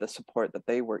needed the support that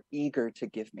they were eager to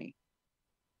give me.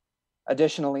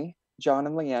 Additionally, John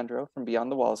and Leandro from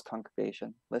Beyond the Walls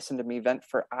congregation listened to me vent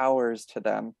for hours to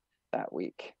them that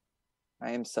week.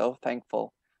 I am so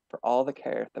thankful for all the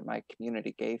care that my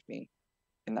community gave me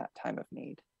in that time of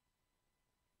need.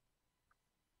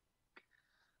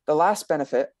 The last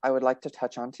benefit I would like to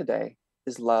touch on today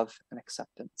is love and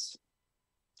acceptance.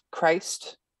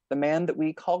 Christ, the man that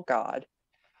we call God,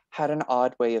 had an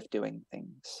odd way of doing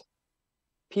things.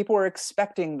 People were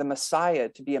expecting the Messiah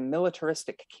to be a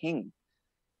militaristic king,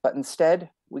 but instead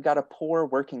we got a poor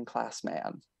working class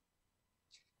man.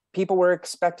 People were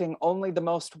expecting only the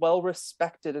most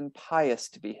well-respected and pious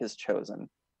to be his chosen,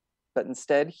 but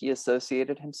instead he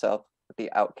associated himself with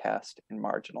the outcast and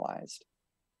marginalized.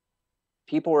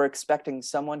 People were expecting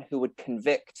someone who would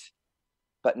convict,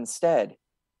 but instead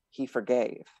he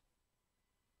forgave.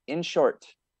 In short,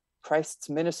 Christ's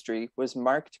ministry was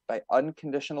marked by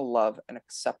unconditional love and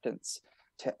acceptance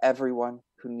to everyone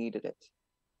who needed it.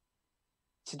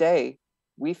 Today,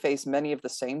 we face many of the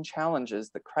same challenges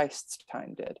that Christ's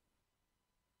time did.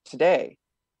 Today,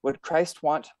 would Christ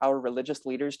want our religious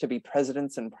leaders to be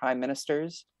presidents and prime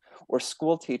ministers, or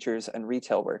school teachers and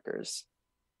retail workers?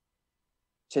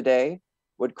 Today,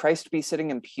 would Christ be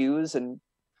sitting in pews and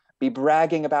be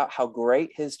bragging about how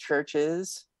great his church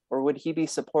is, or would he be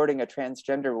supporting a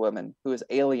transgender woman who is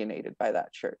alienated by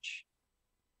that church?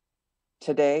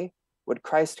 Today, would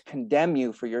Christ condemn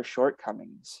you for your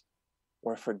shortcomings,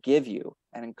 or forgive you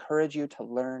and encourage you to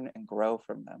learn and grow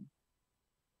from them?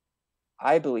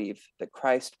 I believe that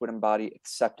Christ would embody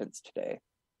acceptance today,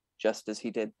 just as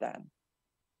he did then.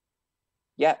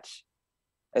 Yet,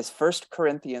 as 1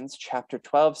 Corinthians chapter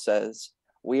 12 says,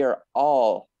 we are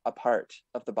all a part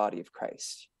of the body of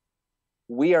Christ.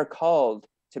 We are called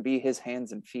to be his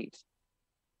hands and feet.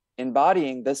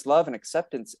 Embodying this love and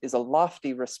acceptance is a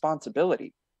lofty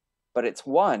responsibility, but it's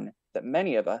one that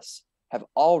many of us have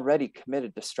already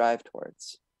committed to strive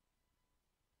towards.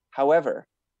 However,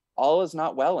 all is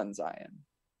not well in Zion.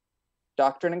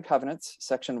 Doctrine and Covenants,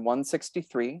 section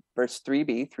 163, verse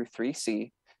 3b through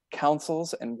 3c,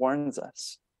 counsels and warns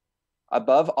us.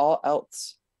 Above all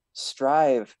else,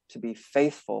 strive to be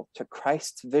faithful to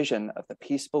Christ's vision of the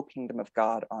peaceful kingdom of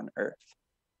God on earth.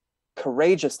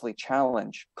 Courageously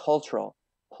challenge cultural,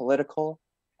 political,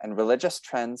 and religious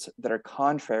trends that are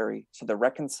contrary to the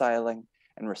reconciling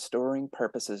and restoring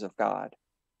purposes of God.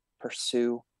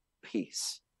 Pursue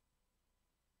peace.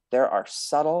 There are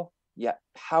subtle yet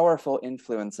powerful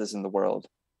influences in the world,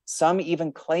 some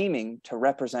even claiming to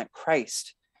represent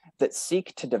Christ, that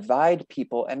seek to divide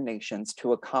people and nations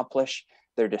to accomplish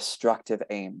their destructive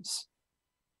aims.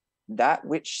 That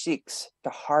which seeks to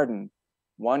harden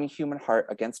one human heart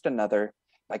against another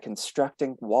by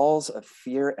constructing walls of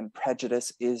fear and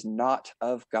prejudice is not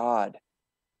of God.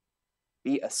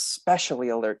 Be especially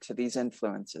alert to these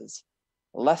influences,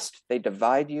 lest they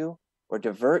divide you or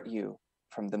divert you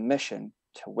from the mission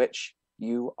to which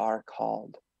you are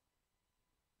called.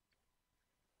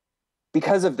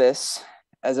 Because of this,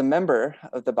 as a member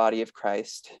of the body of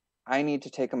Christ, I need to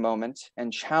take a moment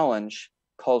and challenge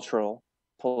cultural,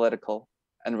 political,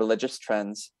 and religious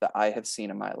trends that I have seen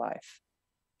in my life.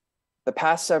 The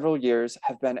past several years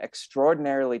have been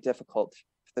extraordinarily difficult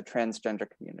for the transgender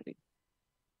community.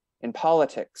 In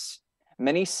politics,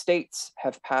 many states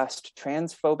have passed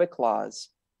transphobic laws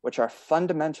which are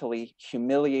fundamentally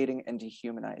humiliating and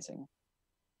dehumanizing.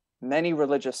 Many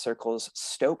religious circles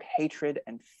stoke hatred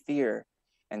and fear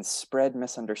and spread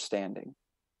misunderstanding.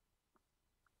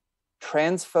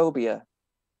 Transphobia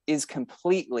is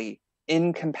completely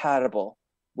incompatible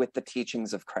with the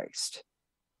teachings of Christ.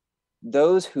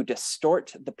 Those who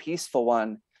distort the peaceful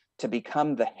one to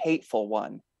become the hateful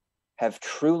one have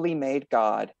truly made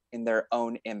God in their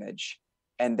own image,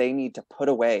 and they need to put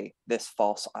away this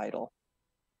false idol.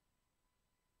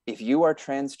 If you are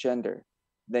transgender,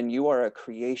 then you are a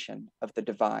creation of the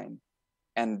divine,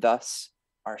 and thus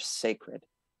are sacred.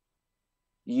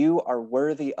 You are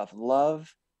worthy of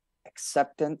love,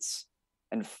 acceptance,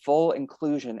 and full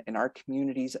inclusion in our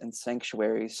communities and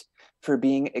sanctuaries for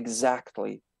being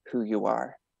exactly who you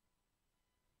are.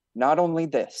 Not only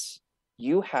this,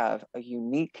 you have a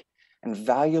unique and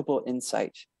valuable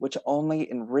insight which only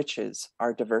enriches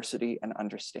our diversity and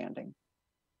understanding.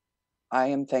 I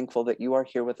am thankful that you are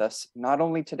here with us, not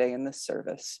only today in this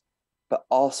service, but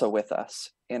also with us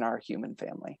in our human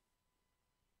family.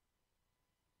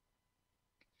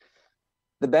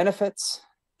 The benefits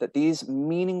that these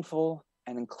meaningful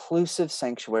and inclusive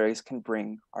sanctuaries can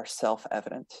bring are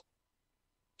self-evident.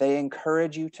 They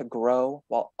encourage you to grow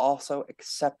while also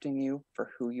accepting you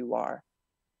for who you are.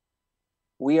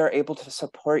 We are able to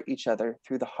support each other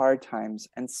through the hard times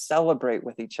and celebrate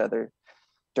with each other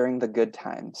during the good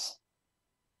times.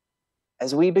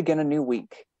 As we begin a new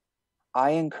week,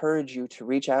 I encourage you to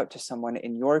reach out to someone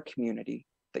in your community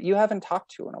that you haven't talked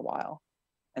to in a while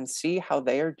and see how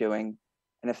they are doing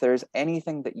and if there's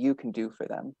anything that you can do for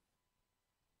them.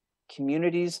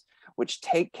 Communities which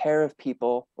take care of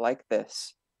people like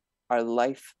this are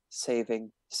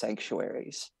life-saving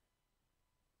sanctuaries.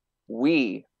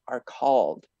 We are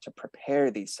called to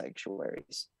prepare these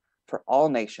sanctuaries for all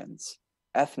nations,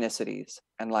 ethnicities,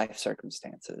 and life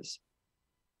circumstances.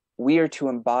 We are to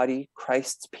embody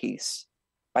Christ's peace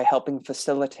by helping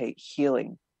facilitate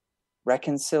healing,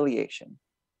 reconciliation,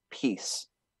 peace,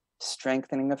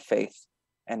 strengthening of faith,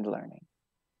 and learning.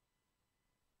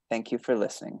 Thank you for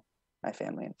listening, my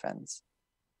family and friends.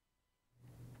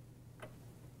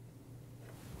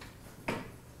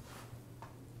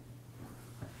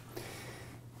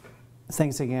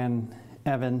 Thanks again,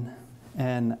 Evan.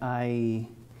 And I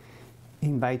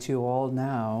invite you all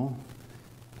now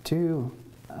to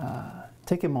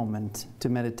take a moment to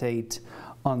meditate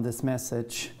on this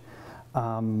message.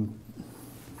 And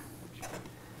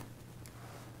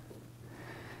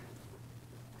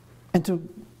to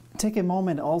take a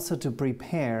moment also to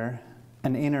prepare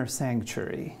an inner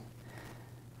sanctuary.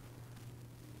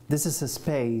 This is a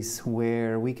space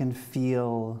where we can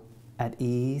feel at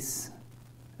ease,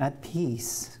 at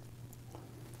peace,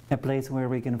 a place where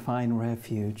we can find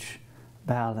refuge,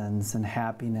 balance, and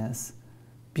happiness,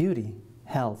 beauty,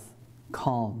 health,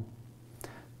 calm,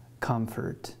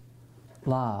 comfort,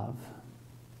 love.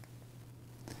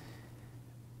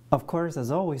 Of course, as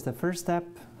always, the first step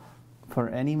for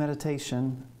any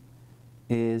meditation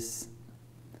is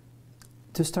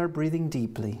to start breathing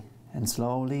deeply and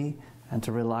slowly, and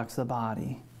to relax the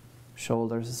body,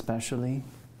 shoulders especially,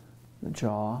 the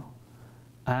jaw,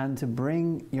 and to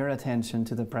bring your attention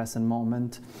to the present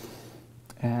moment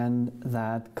and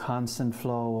that constant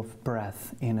flow of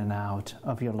breath in and out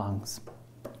of your lungs.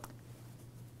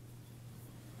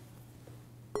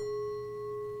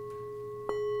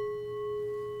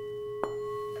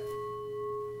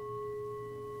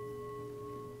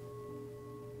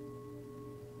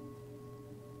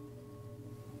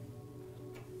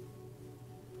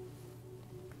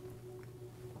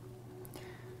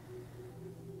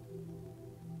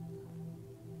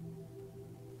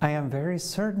 I am very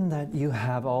certain that you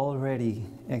have already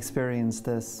experienced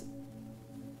this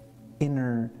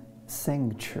inner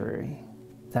sanctuary.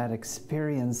 That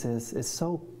experience is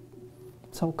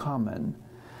so common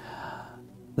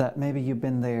that maybe you've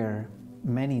been there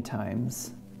many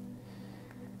times,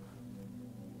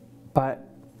 but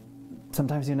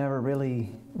sometimes you never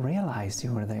really realized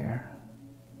you were there,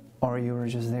 or you were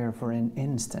just there for an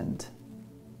instant.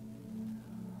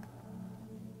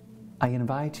 I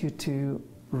invite you to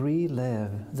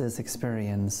relive this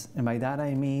experience, and by that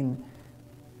I mean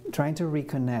trying to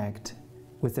reconnect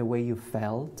with the way you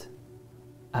felt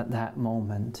at that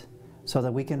moment, so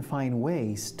that we can find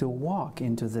ways to walk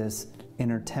into this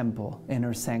inner temple,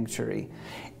 inner sanctuary,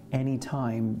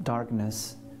 anytime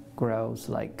darkness grows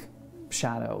like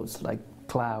shadows, like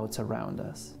clouds around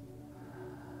us.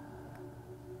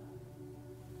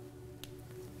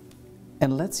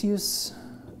 And let's use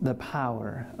the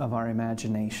power of our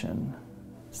imagination.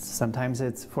 Sometimes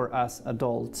it's, for us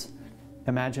adults,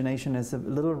 imagination is a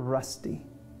little rusty.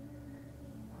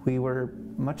 We were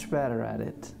much better at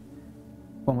it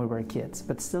when we were kids,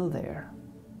 but still there.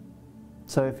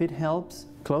 So if it helps,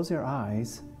 close your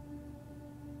eyes,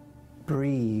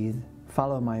 breathe,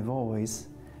 follow my voice,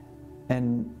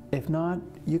 and if not,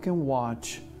 you can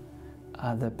watch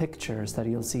the pictures that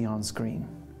you'll see on screen,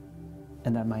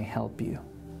 and that might help you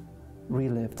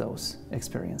relive those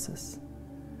experiences.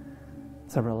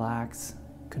 So relax,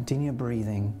 continue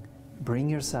breathing, bring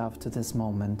yourself to this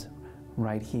moment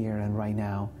right here and right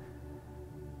now.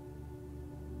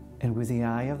 And with the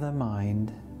eye of the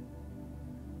mind,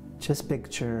 just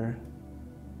picture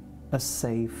a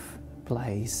safe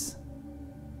place,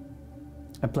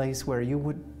 a place where you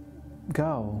would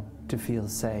go to feel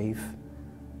safe,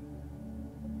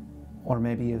 or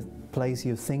maybe a place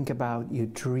you think about, you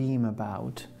dream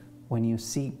about when you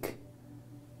seek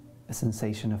a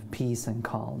sensation of peace and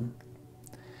calm.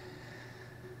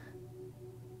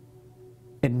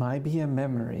 It might be a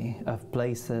memory of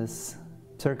places,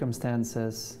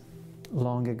 circumstances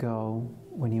long ago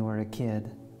when you were a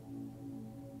kid.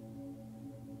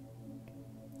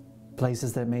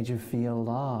 Places that made you feel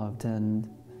loved and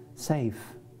safe.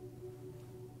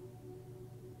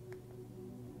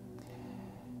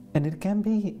 And it can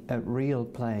be a real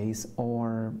place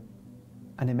or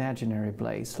an imaginary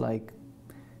place, like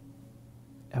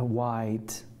a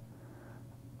white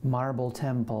marble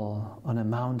temple on a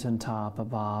mountaintop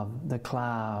above the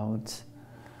clouds,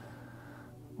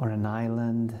 or an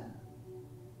island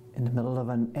in the middle of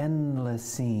an endless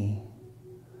sea,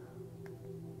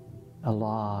 a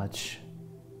lodge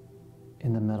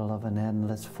in the middle of an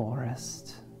endless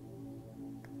forest.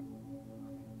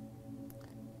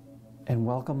 And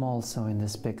welcome also in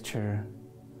this picture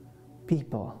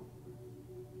people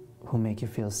who make you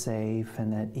feel safe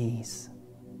and at ease.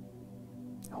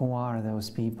 Who are those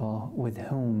people with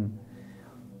whom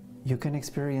you can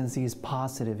experience these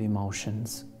positive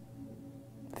emotions,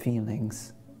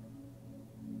 feelings?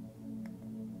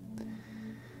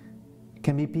 It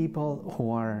can be people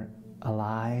who are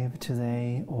alive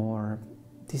today or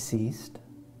deceased.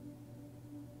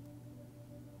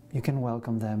 You can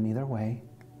welcome them either way.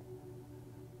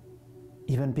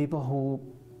 Even people who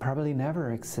probably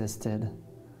never existed,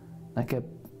 like a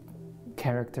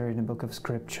character in a book of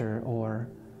scripture or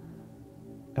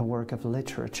a work of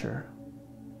literature,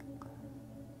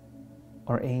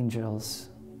 or angels,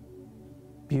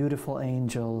 beautiful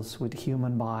angels with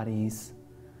human bodies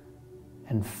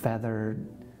and feathered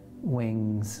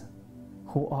wings,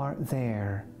 who are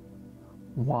there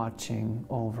watching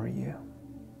over you,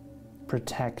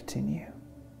 protecting you.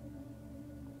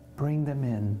 Bring them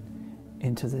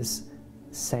into this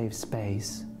safe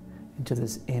space, into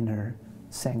this inner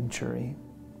sanctuary.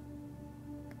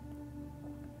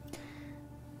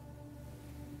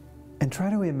 And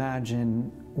try to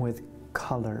imagine with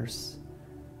colors,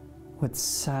 with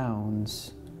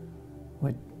sounds,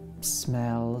 with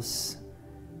smells,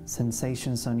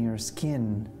 sensations on your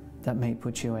skin that may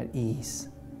put you at ease.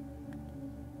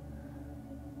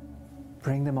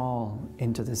 Bring them all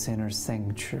into this inner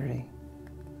sanctuary.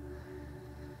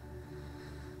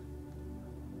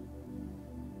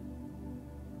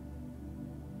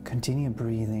 Continue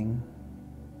breathing.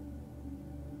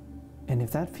 And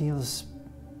if that feels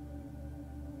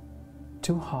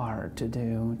too hard to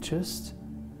do, just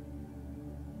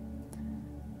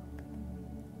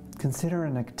consider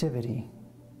an activity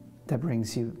that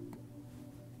brings you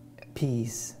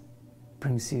peace,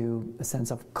 brings you a sense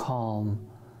of calm,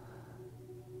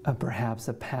 perhaps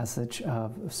a passage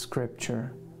of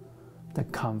scripture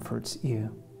that comforts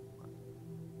you.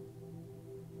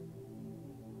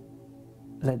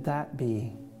 Let that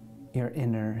be your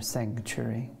inner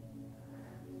sanctuary,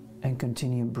 and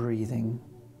continue breathing.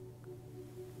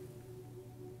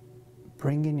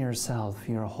 Bring in yourself,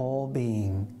 your whole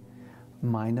being,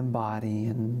 mind and body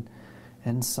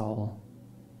and soul,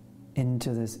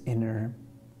 into this inner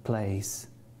place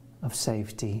of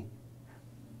safety,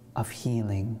 of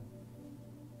healing.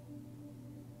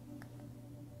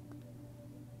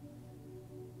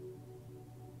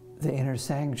 The inner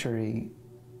sanctuary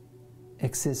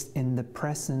exists in the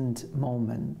present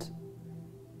moment,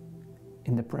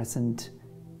 in the present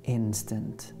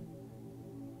instant.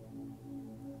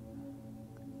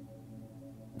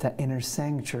 The inner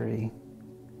sanctuary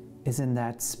is in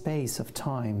that space of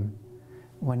time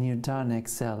when you're done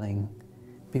exhaling,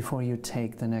 before you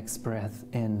take the next breath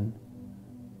in.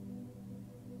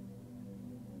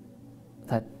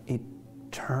 That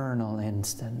eternal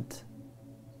instant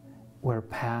where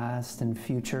past and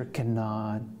future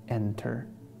cannot enter.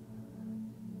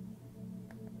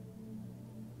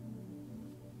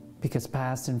 Because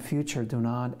past and future do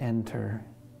not enter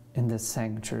in this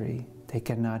sanctuary. They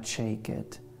cannot shake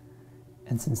it.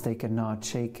 And since they cannot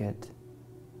shake it,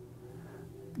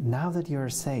 now that you're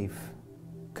safe,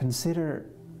 consider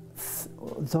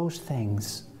those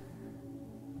things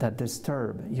that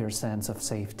disturb your sense of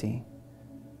safety.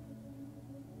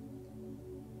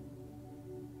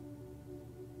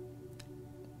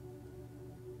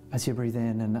 As you breathe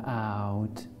in and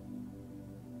out,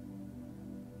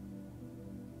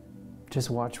 just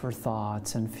watch for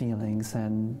thoughts and feelings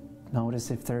and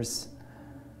notice if there's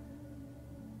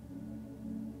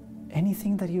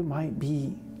anything that you might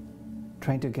be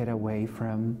trying to get away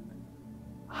from,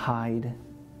 hide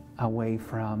away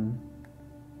from.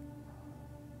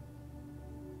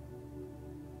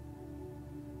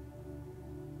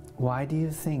 Why do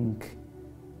you think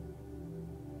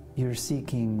you're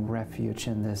seeking refuge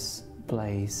in this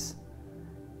place?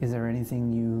 Is there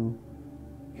anything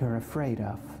you're afraid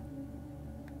of?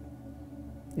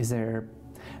 Is there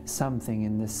something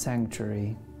in this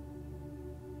sanctuary,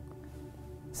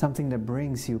 something that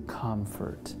brings you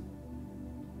comfort,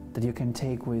 that you can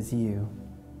take with you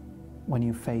when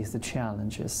you face the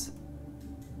challenges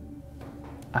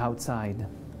outside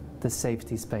the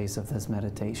safety space of this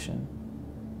meditation?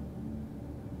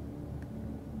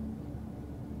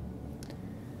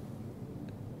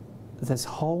 This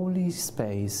holy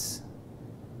space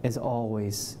is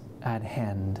always at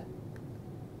hand.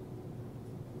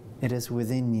 It is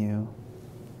within you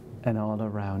and all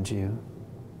around you.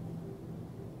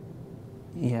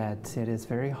 Yet it is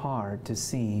very hard to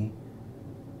see,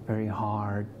 very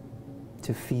hard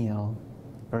to feel,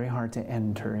 very hard to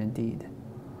enter indeed.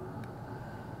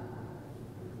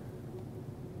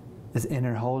 This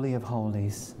inner holy of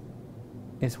holies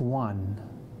is one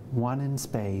in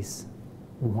space,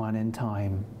 one in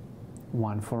time,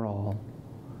 one for all.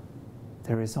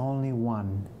 There is only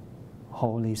one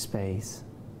holy space.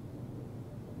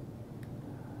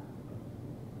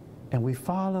 And we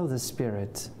follow the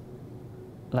Spirit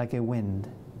like a wind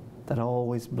that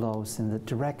always blows in the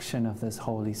direction of this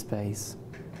holy space,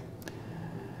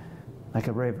 like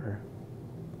a river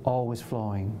always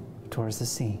flowing towards the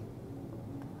sea.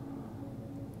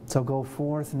 So go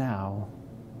forth now,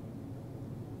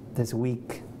 this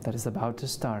week that is about to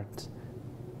start.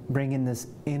 Bring in this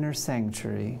inner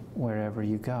sanctuary wherever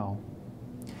you go,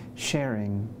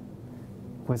 sharing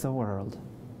with the world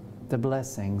the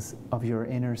blessings of your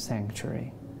inner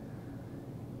sanctuary.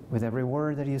 With every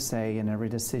word that you say and every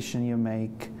decision you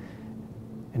make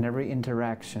and every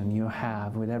interaction you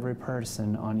have with every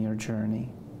person on your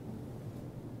journey.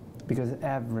 Because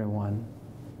everyone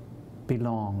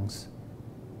belongs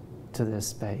to this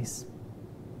space.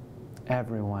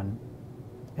 Everyone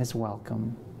is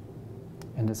welcome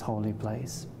in this holy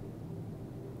place.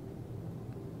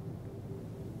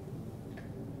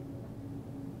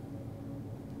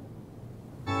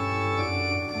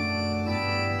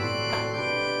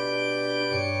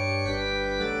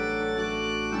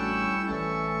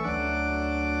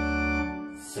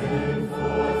 Send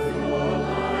forth your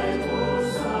light,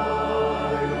 O sun.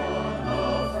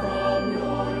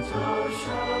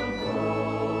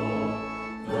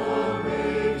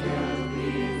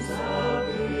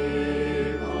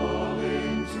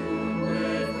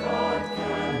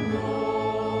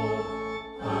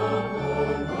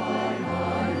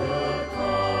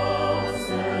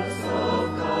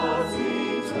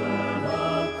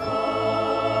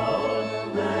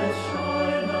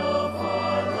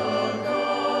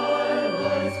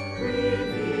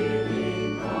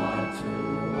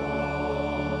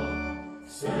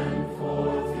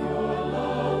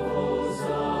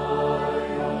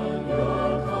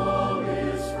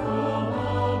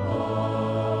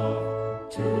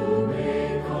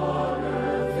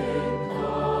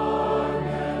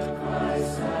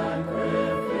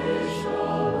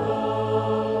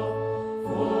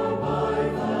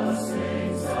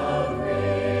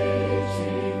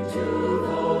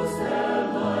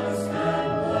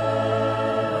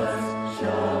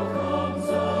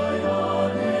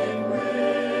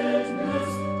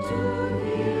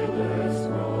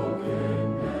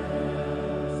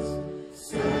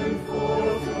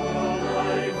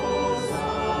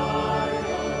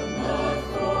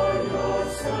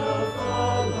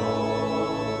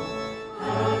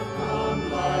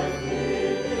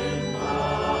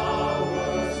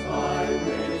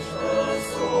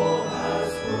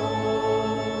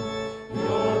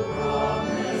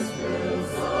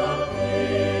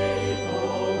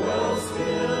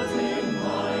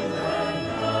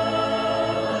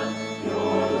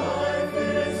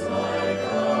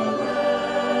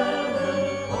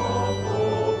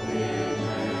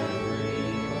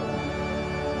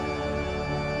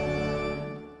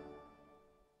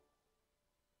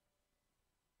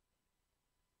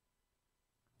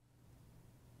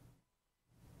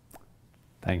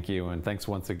 Thank you, and thanks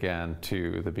once again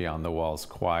to the Beyond the Walls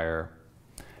choir.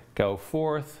 Go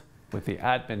forth with the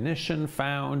admonition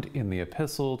found in the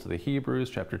Epistle to the Hebrews,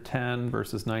 chapter 10,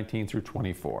 verses 19 through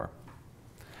 24.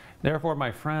 Therefore,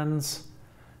 my friends,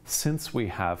 since we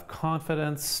have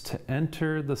confidence to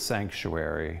enter the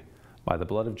sanctuary by the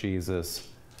blood of Jesus,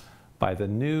 by the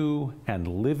new and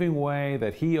living way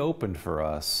that he opened for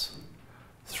us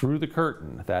through the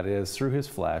curtain, that is, through his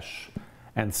flesh,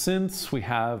 and since we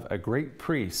have a great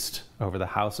priest over the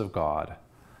house of God,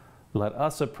 let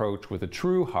us approach with a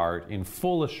true heart in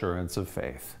full assurance of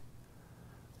faith,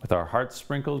 with our hearts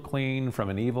sprinkled clean from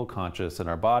an evil conscience and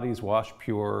our bodies washed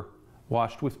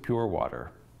with pure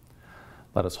water.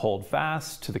 Let us hold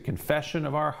fast to the confession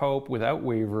of our hope without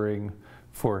wavering,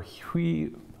 for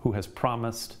he who has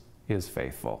promised is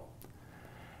faithful.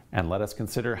 And let us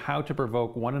consider how to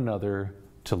provoke one another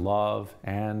to love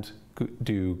and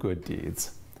do good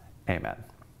deeds. Amen.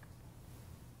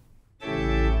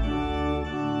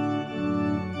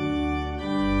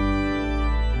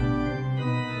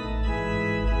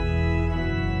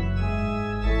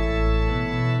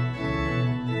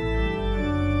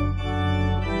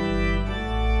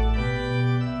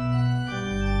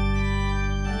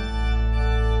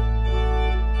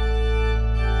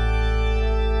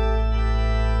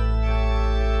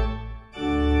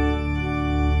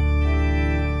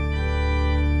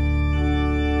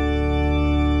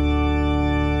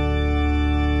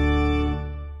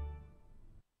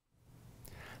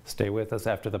 Stay with us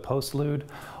after the postlude.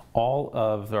 All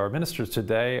of our ministers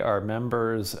today are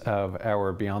members of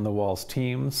our Beyond the Walls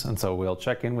teams, and so we'll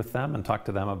check in with them and talk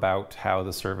to them about how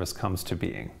the service comes to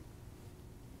being.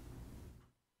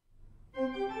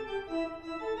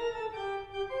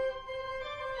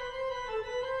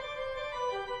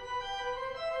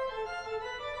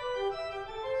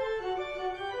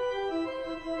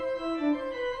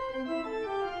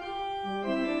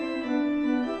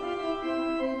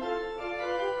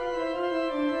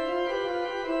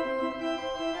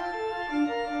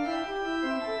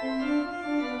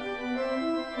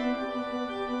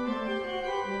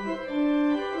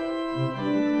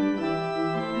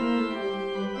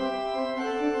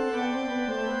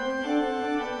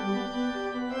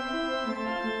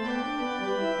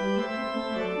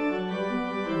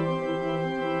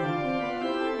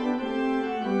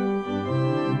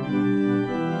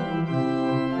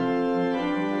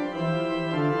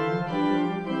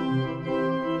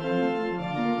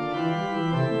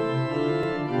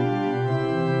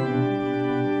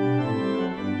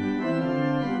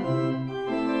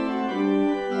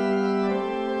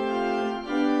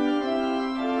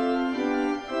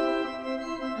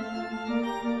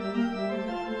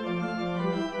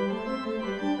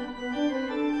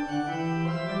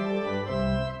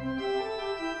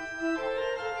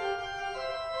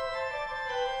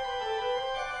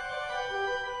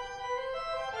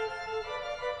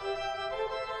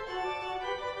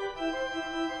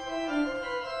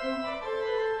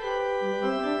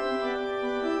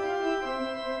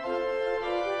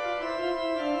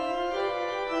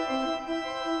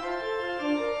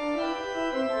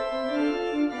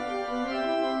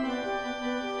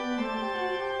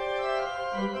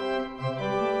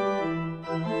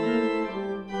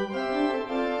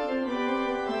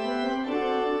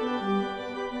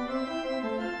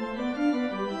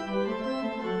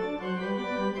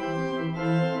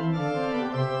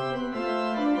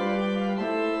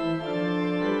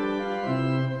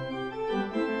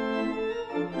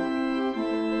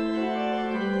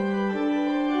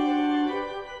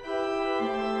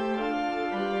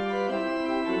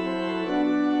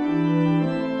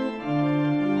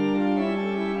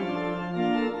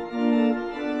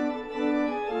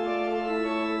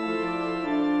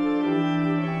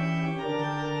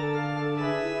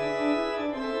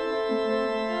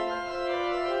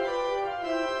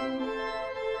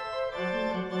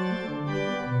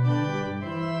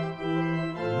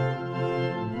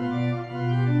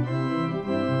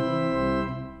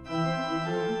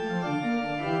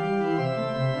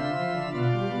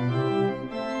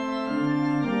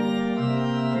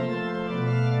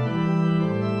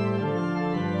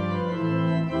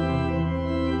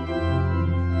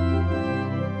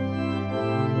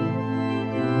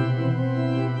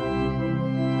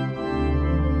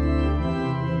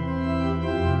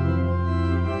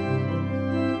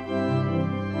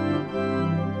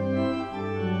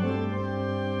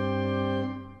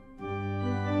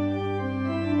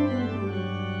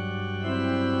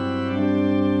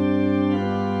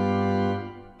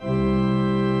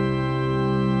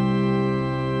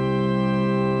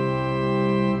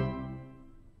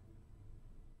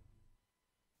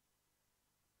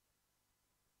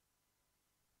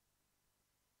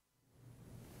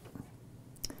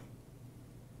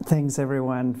 Thanks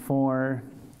everyone for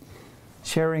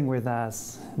sharing with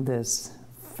us this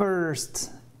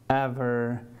first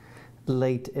ever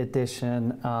late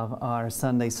edition of our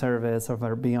Sunday service of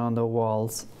our Beyond the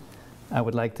Walls. I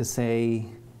would like to say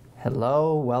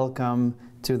hello, welcome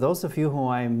to those of you who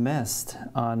I missed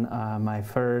on my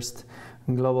first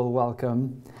global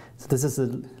welcome. So this is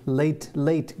a late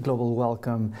global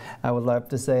welcome. I would love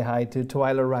to say hi to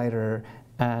Twyla Ryder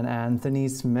and Anthony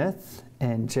Smith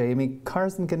and Jamie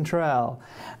Carson Cantrell,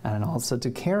 and also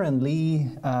to Karen Lee,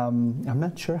 I'm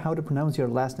not sure how to pronounce your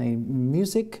last name,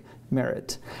 Music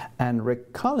Merit, and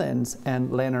Rick Collins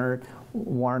and Leonard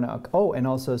Warnock. Oh, and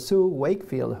also Sue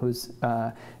Wakefield, who's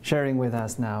sharing with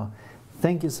us now.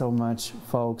 Thank you so much,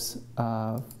 folks.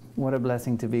 What a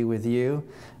blessing to be with you.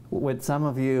 With some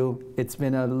of you, it's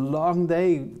been a long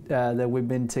day that we've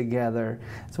been together.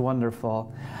 It's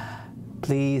wonderful.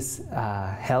 Please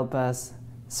help us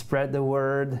spread the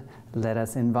word. Let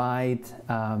us invite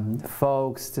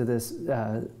folks to this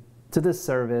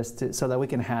service so that we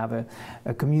can have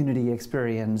a community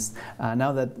experience.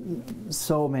 Now that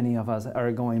so many of us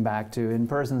are going back to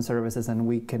in-person services and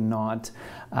we cannot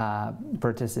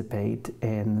participate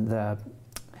in the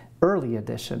early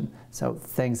edition. So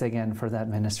thanks again for that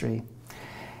ministry.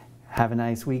 Have a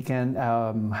nice weekend,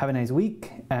 have a nice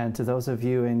week. And to those of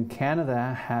you in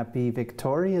Canada, happy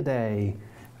Victoria Day.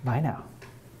 Bye now.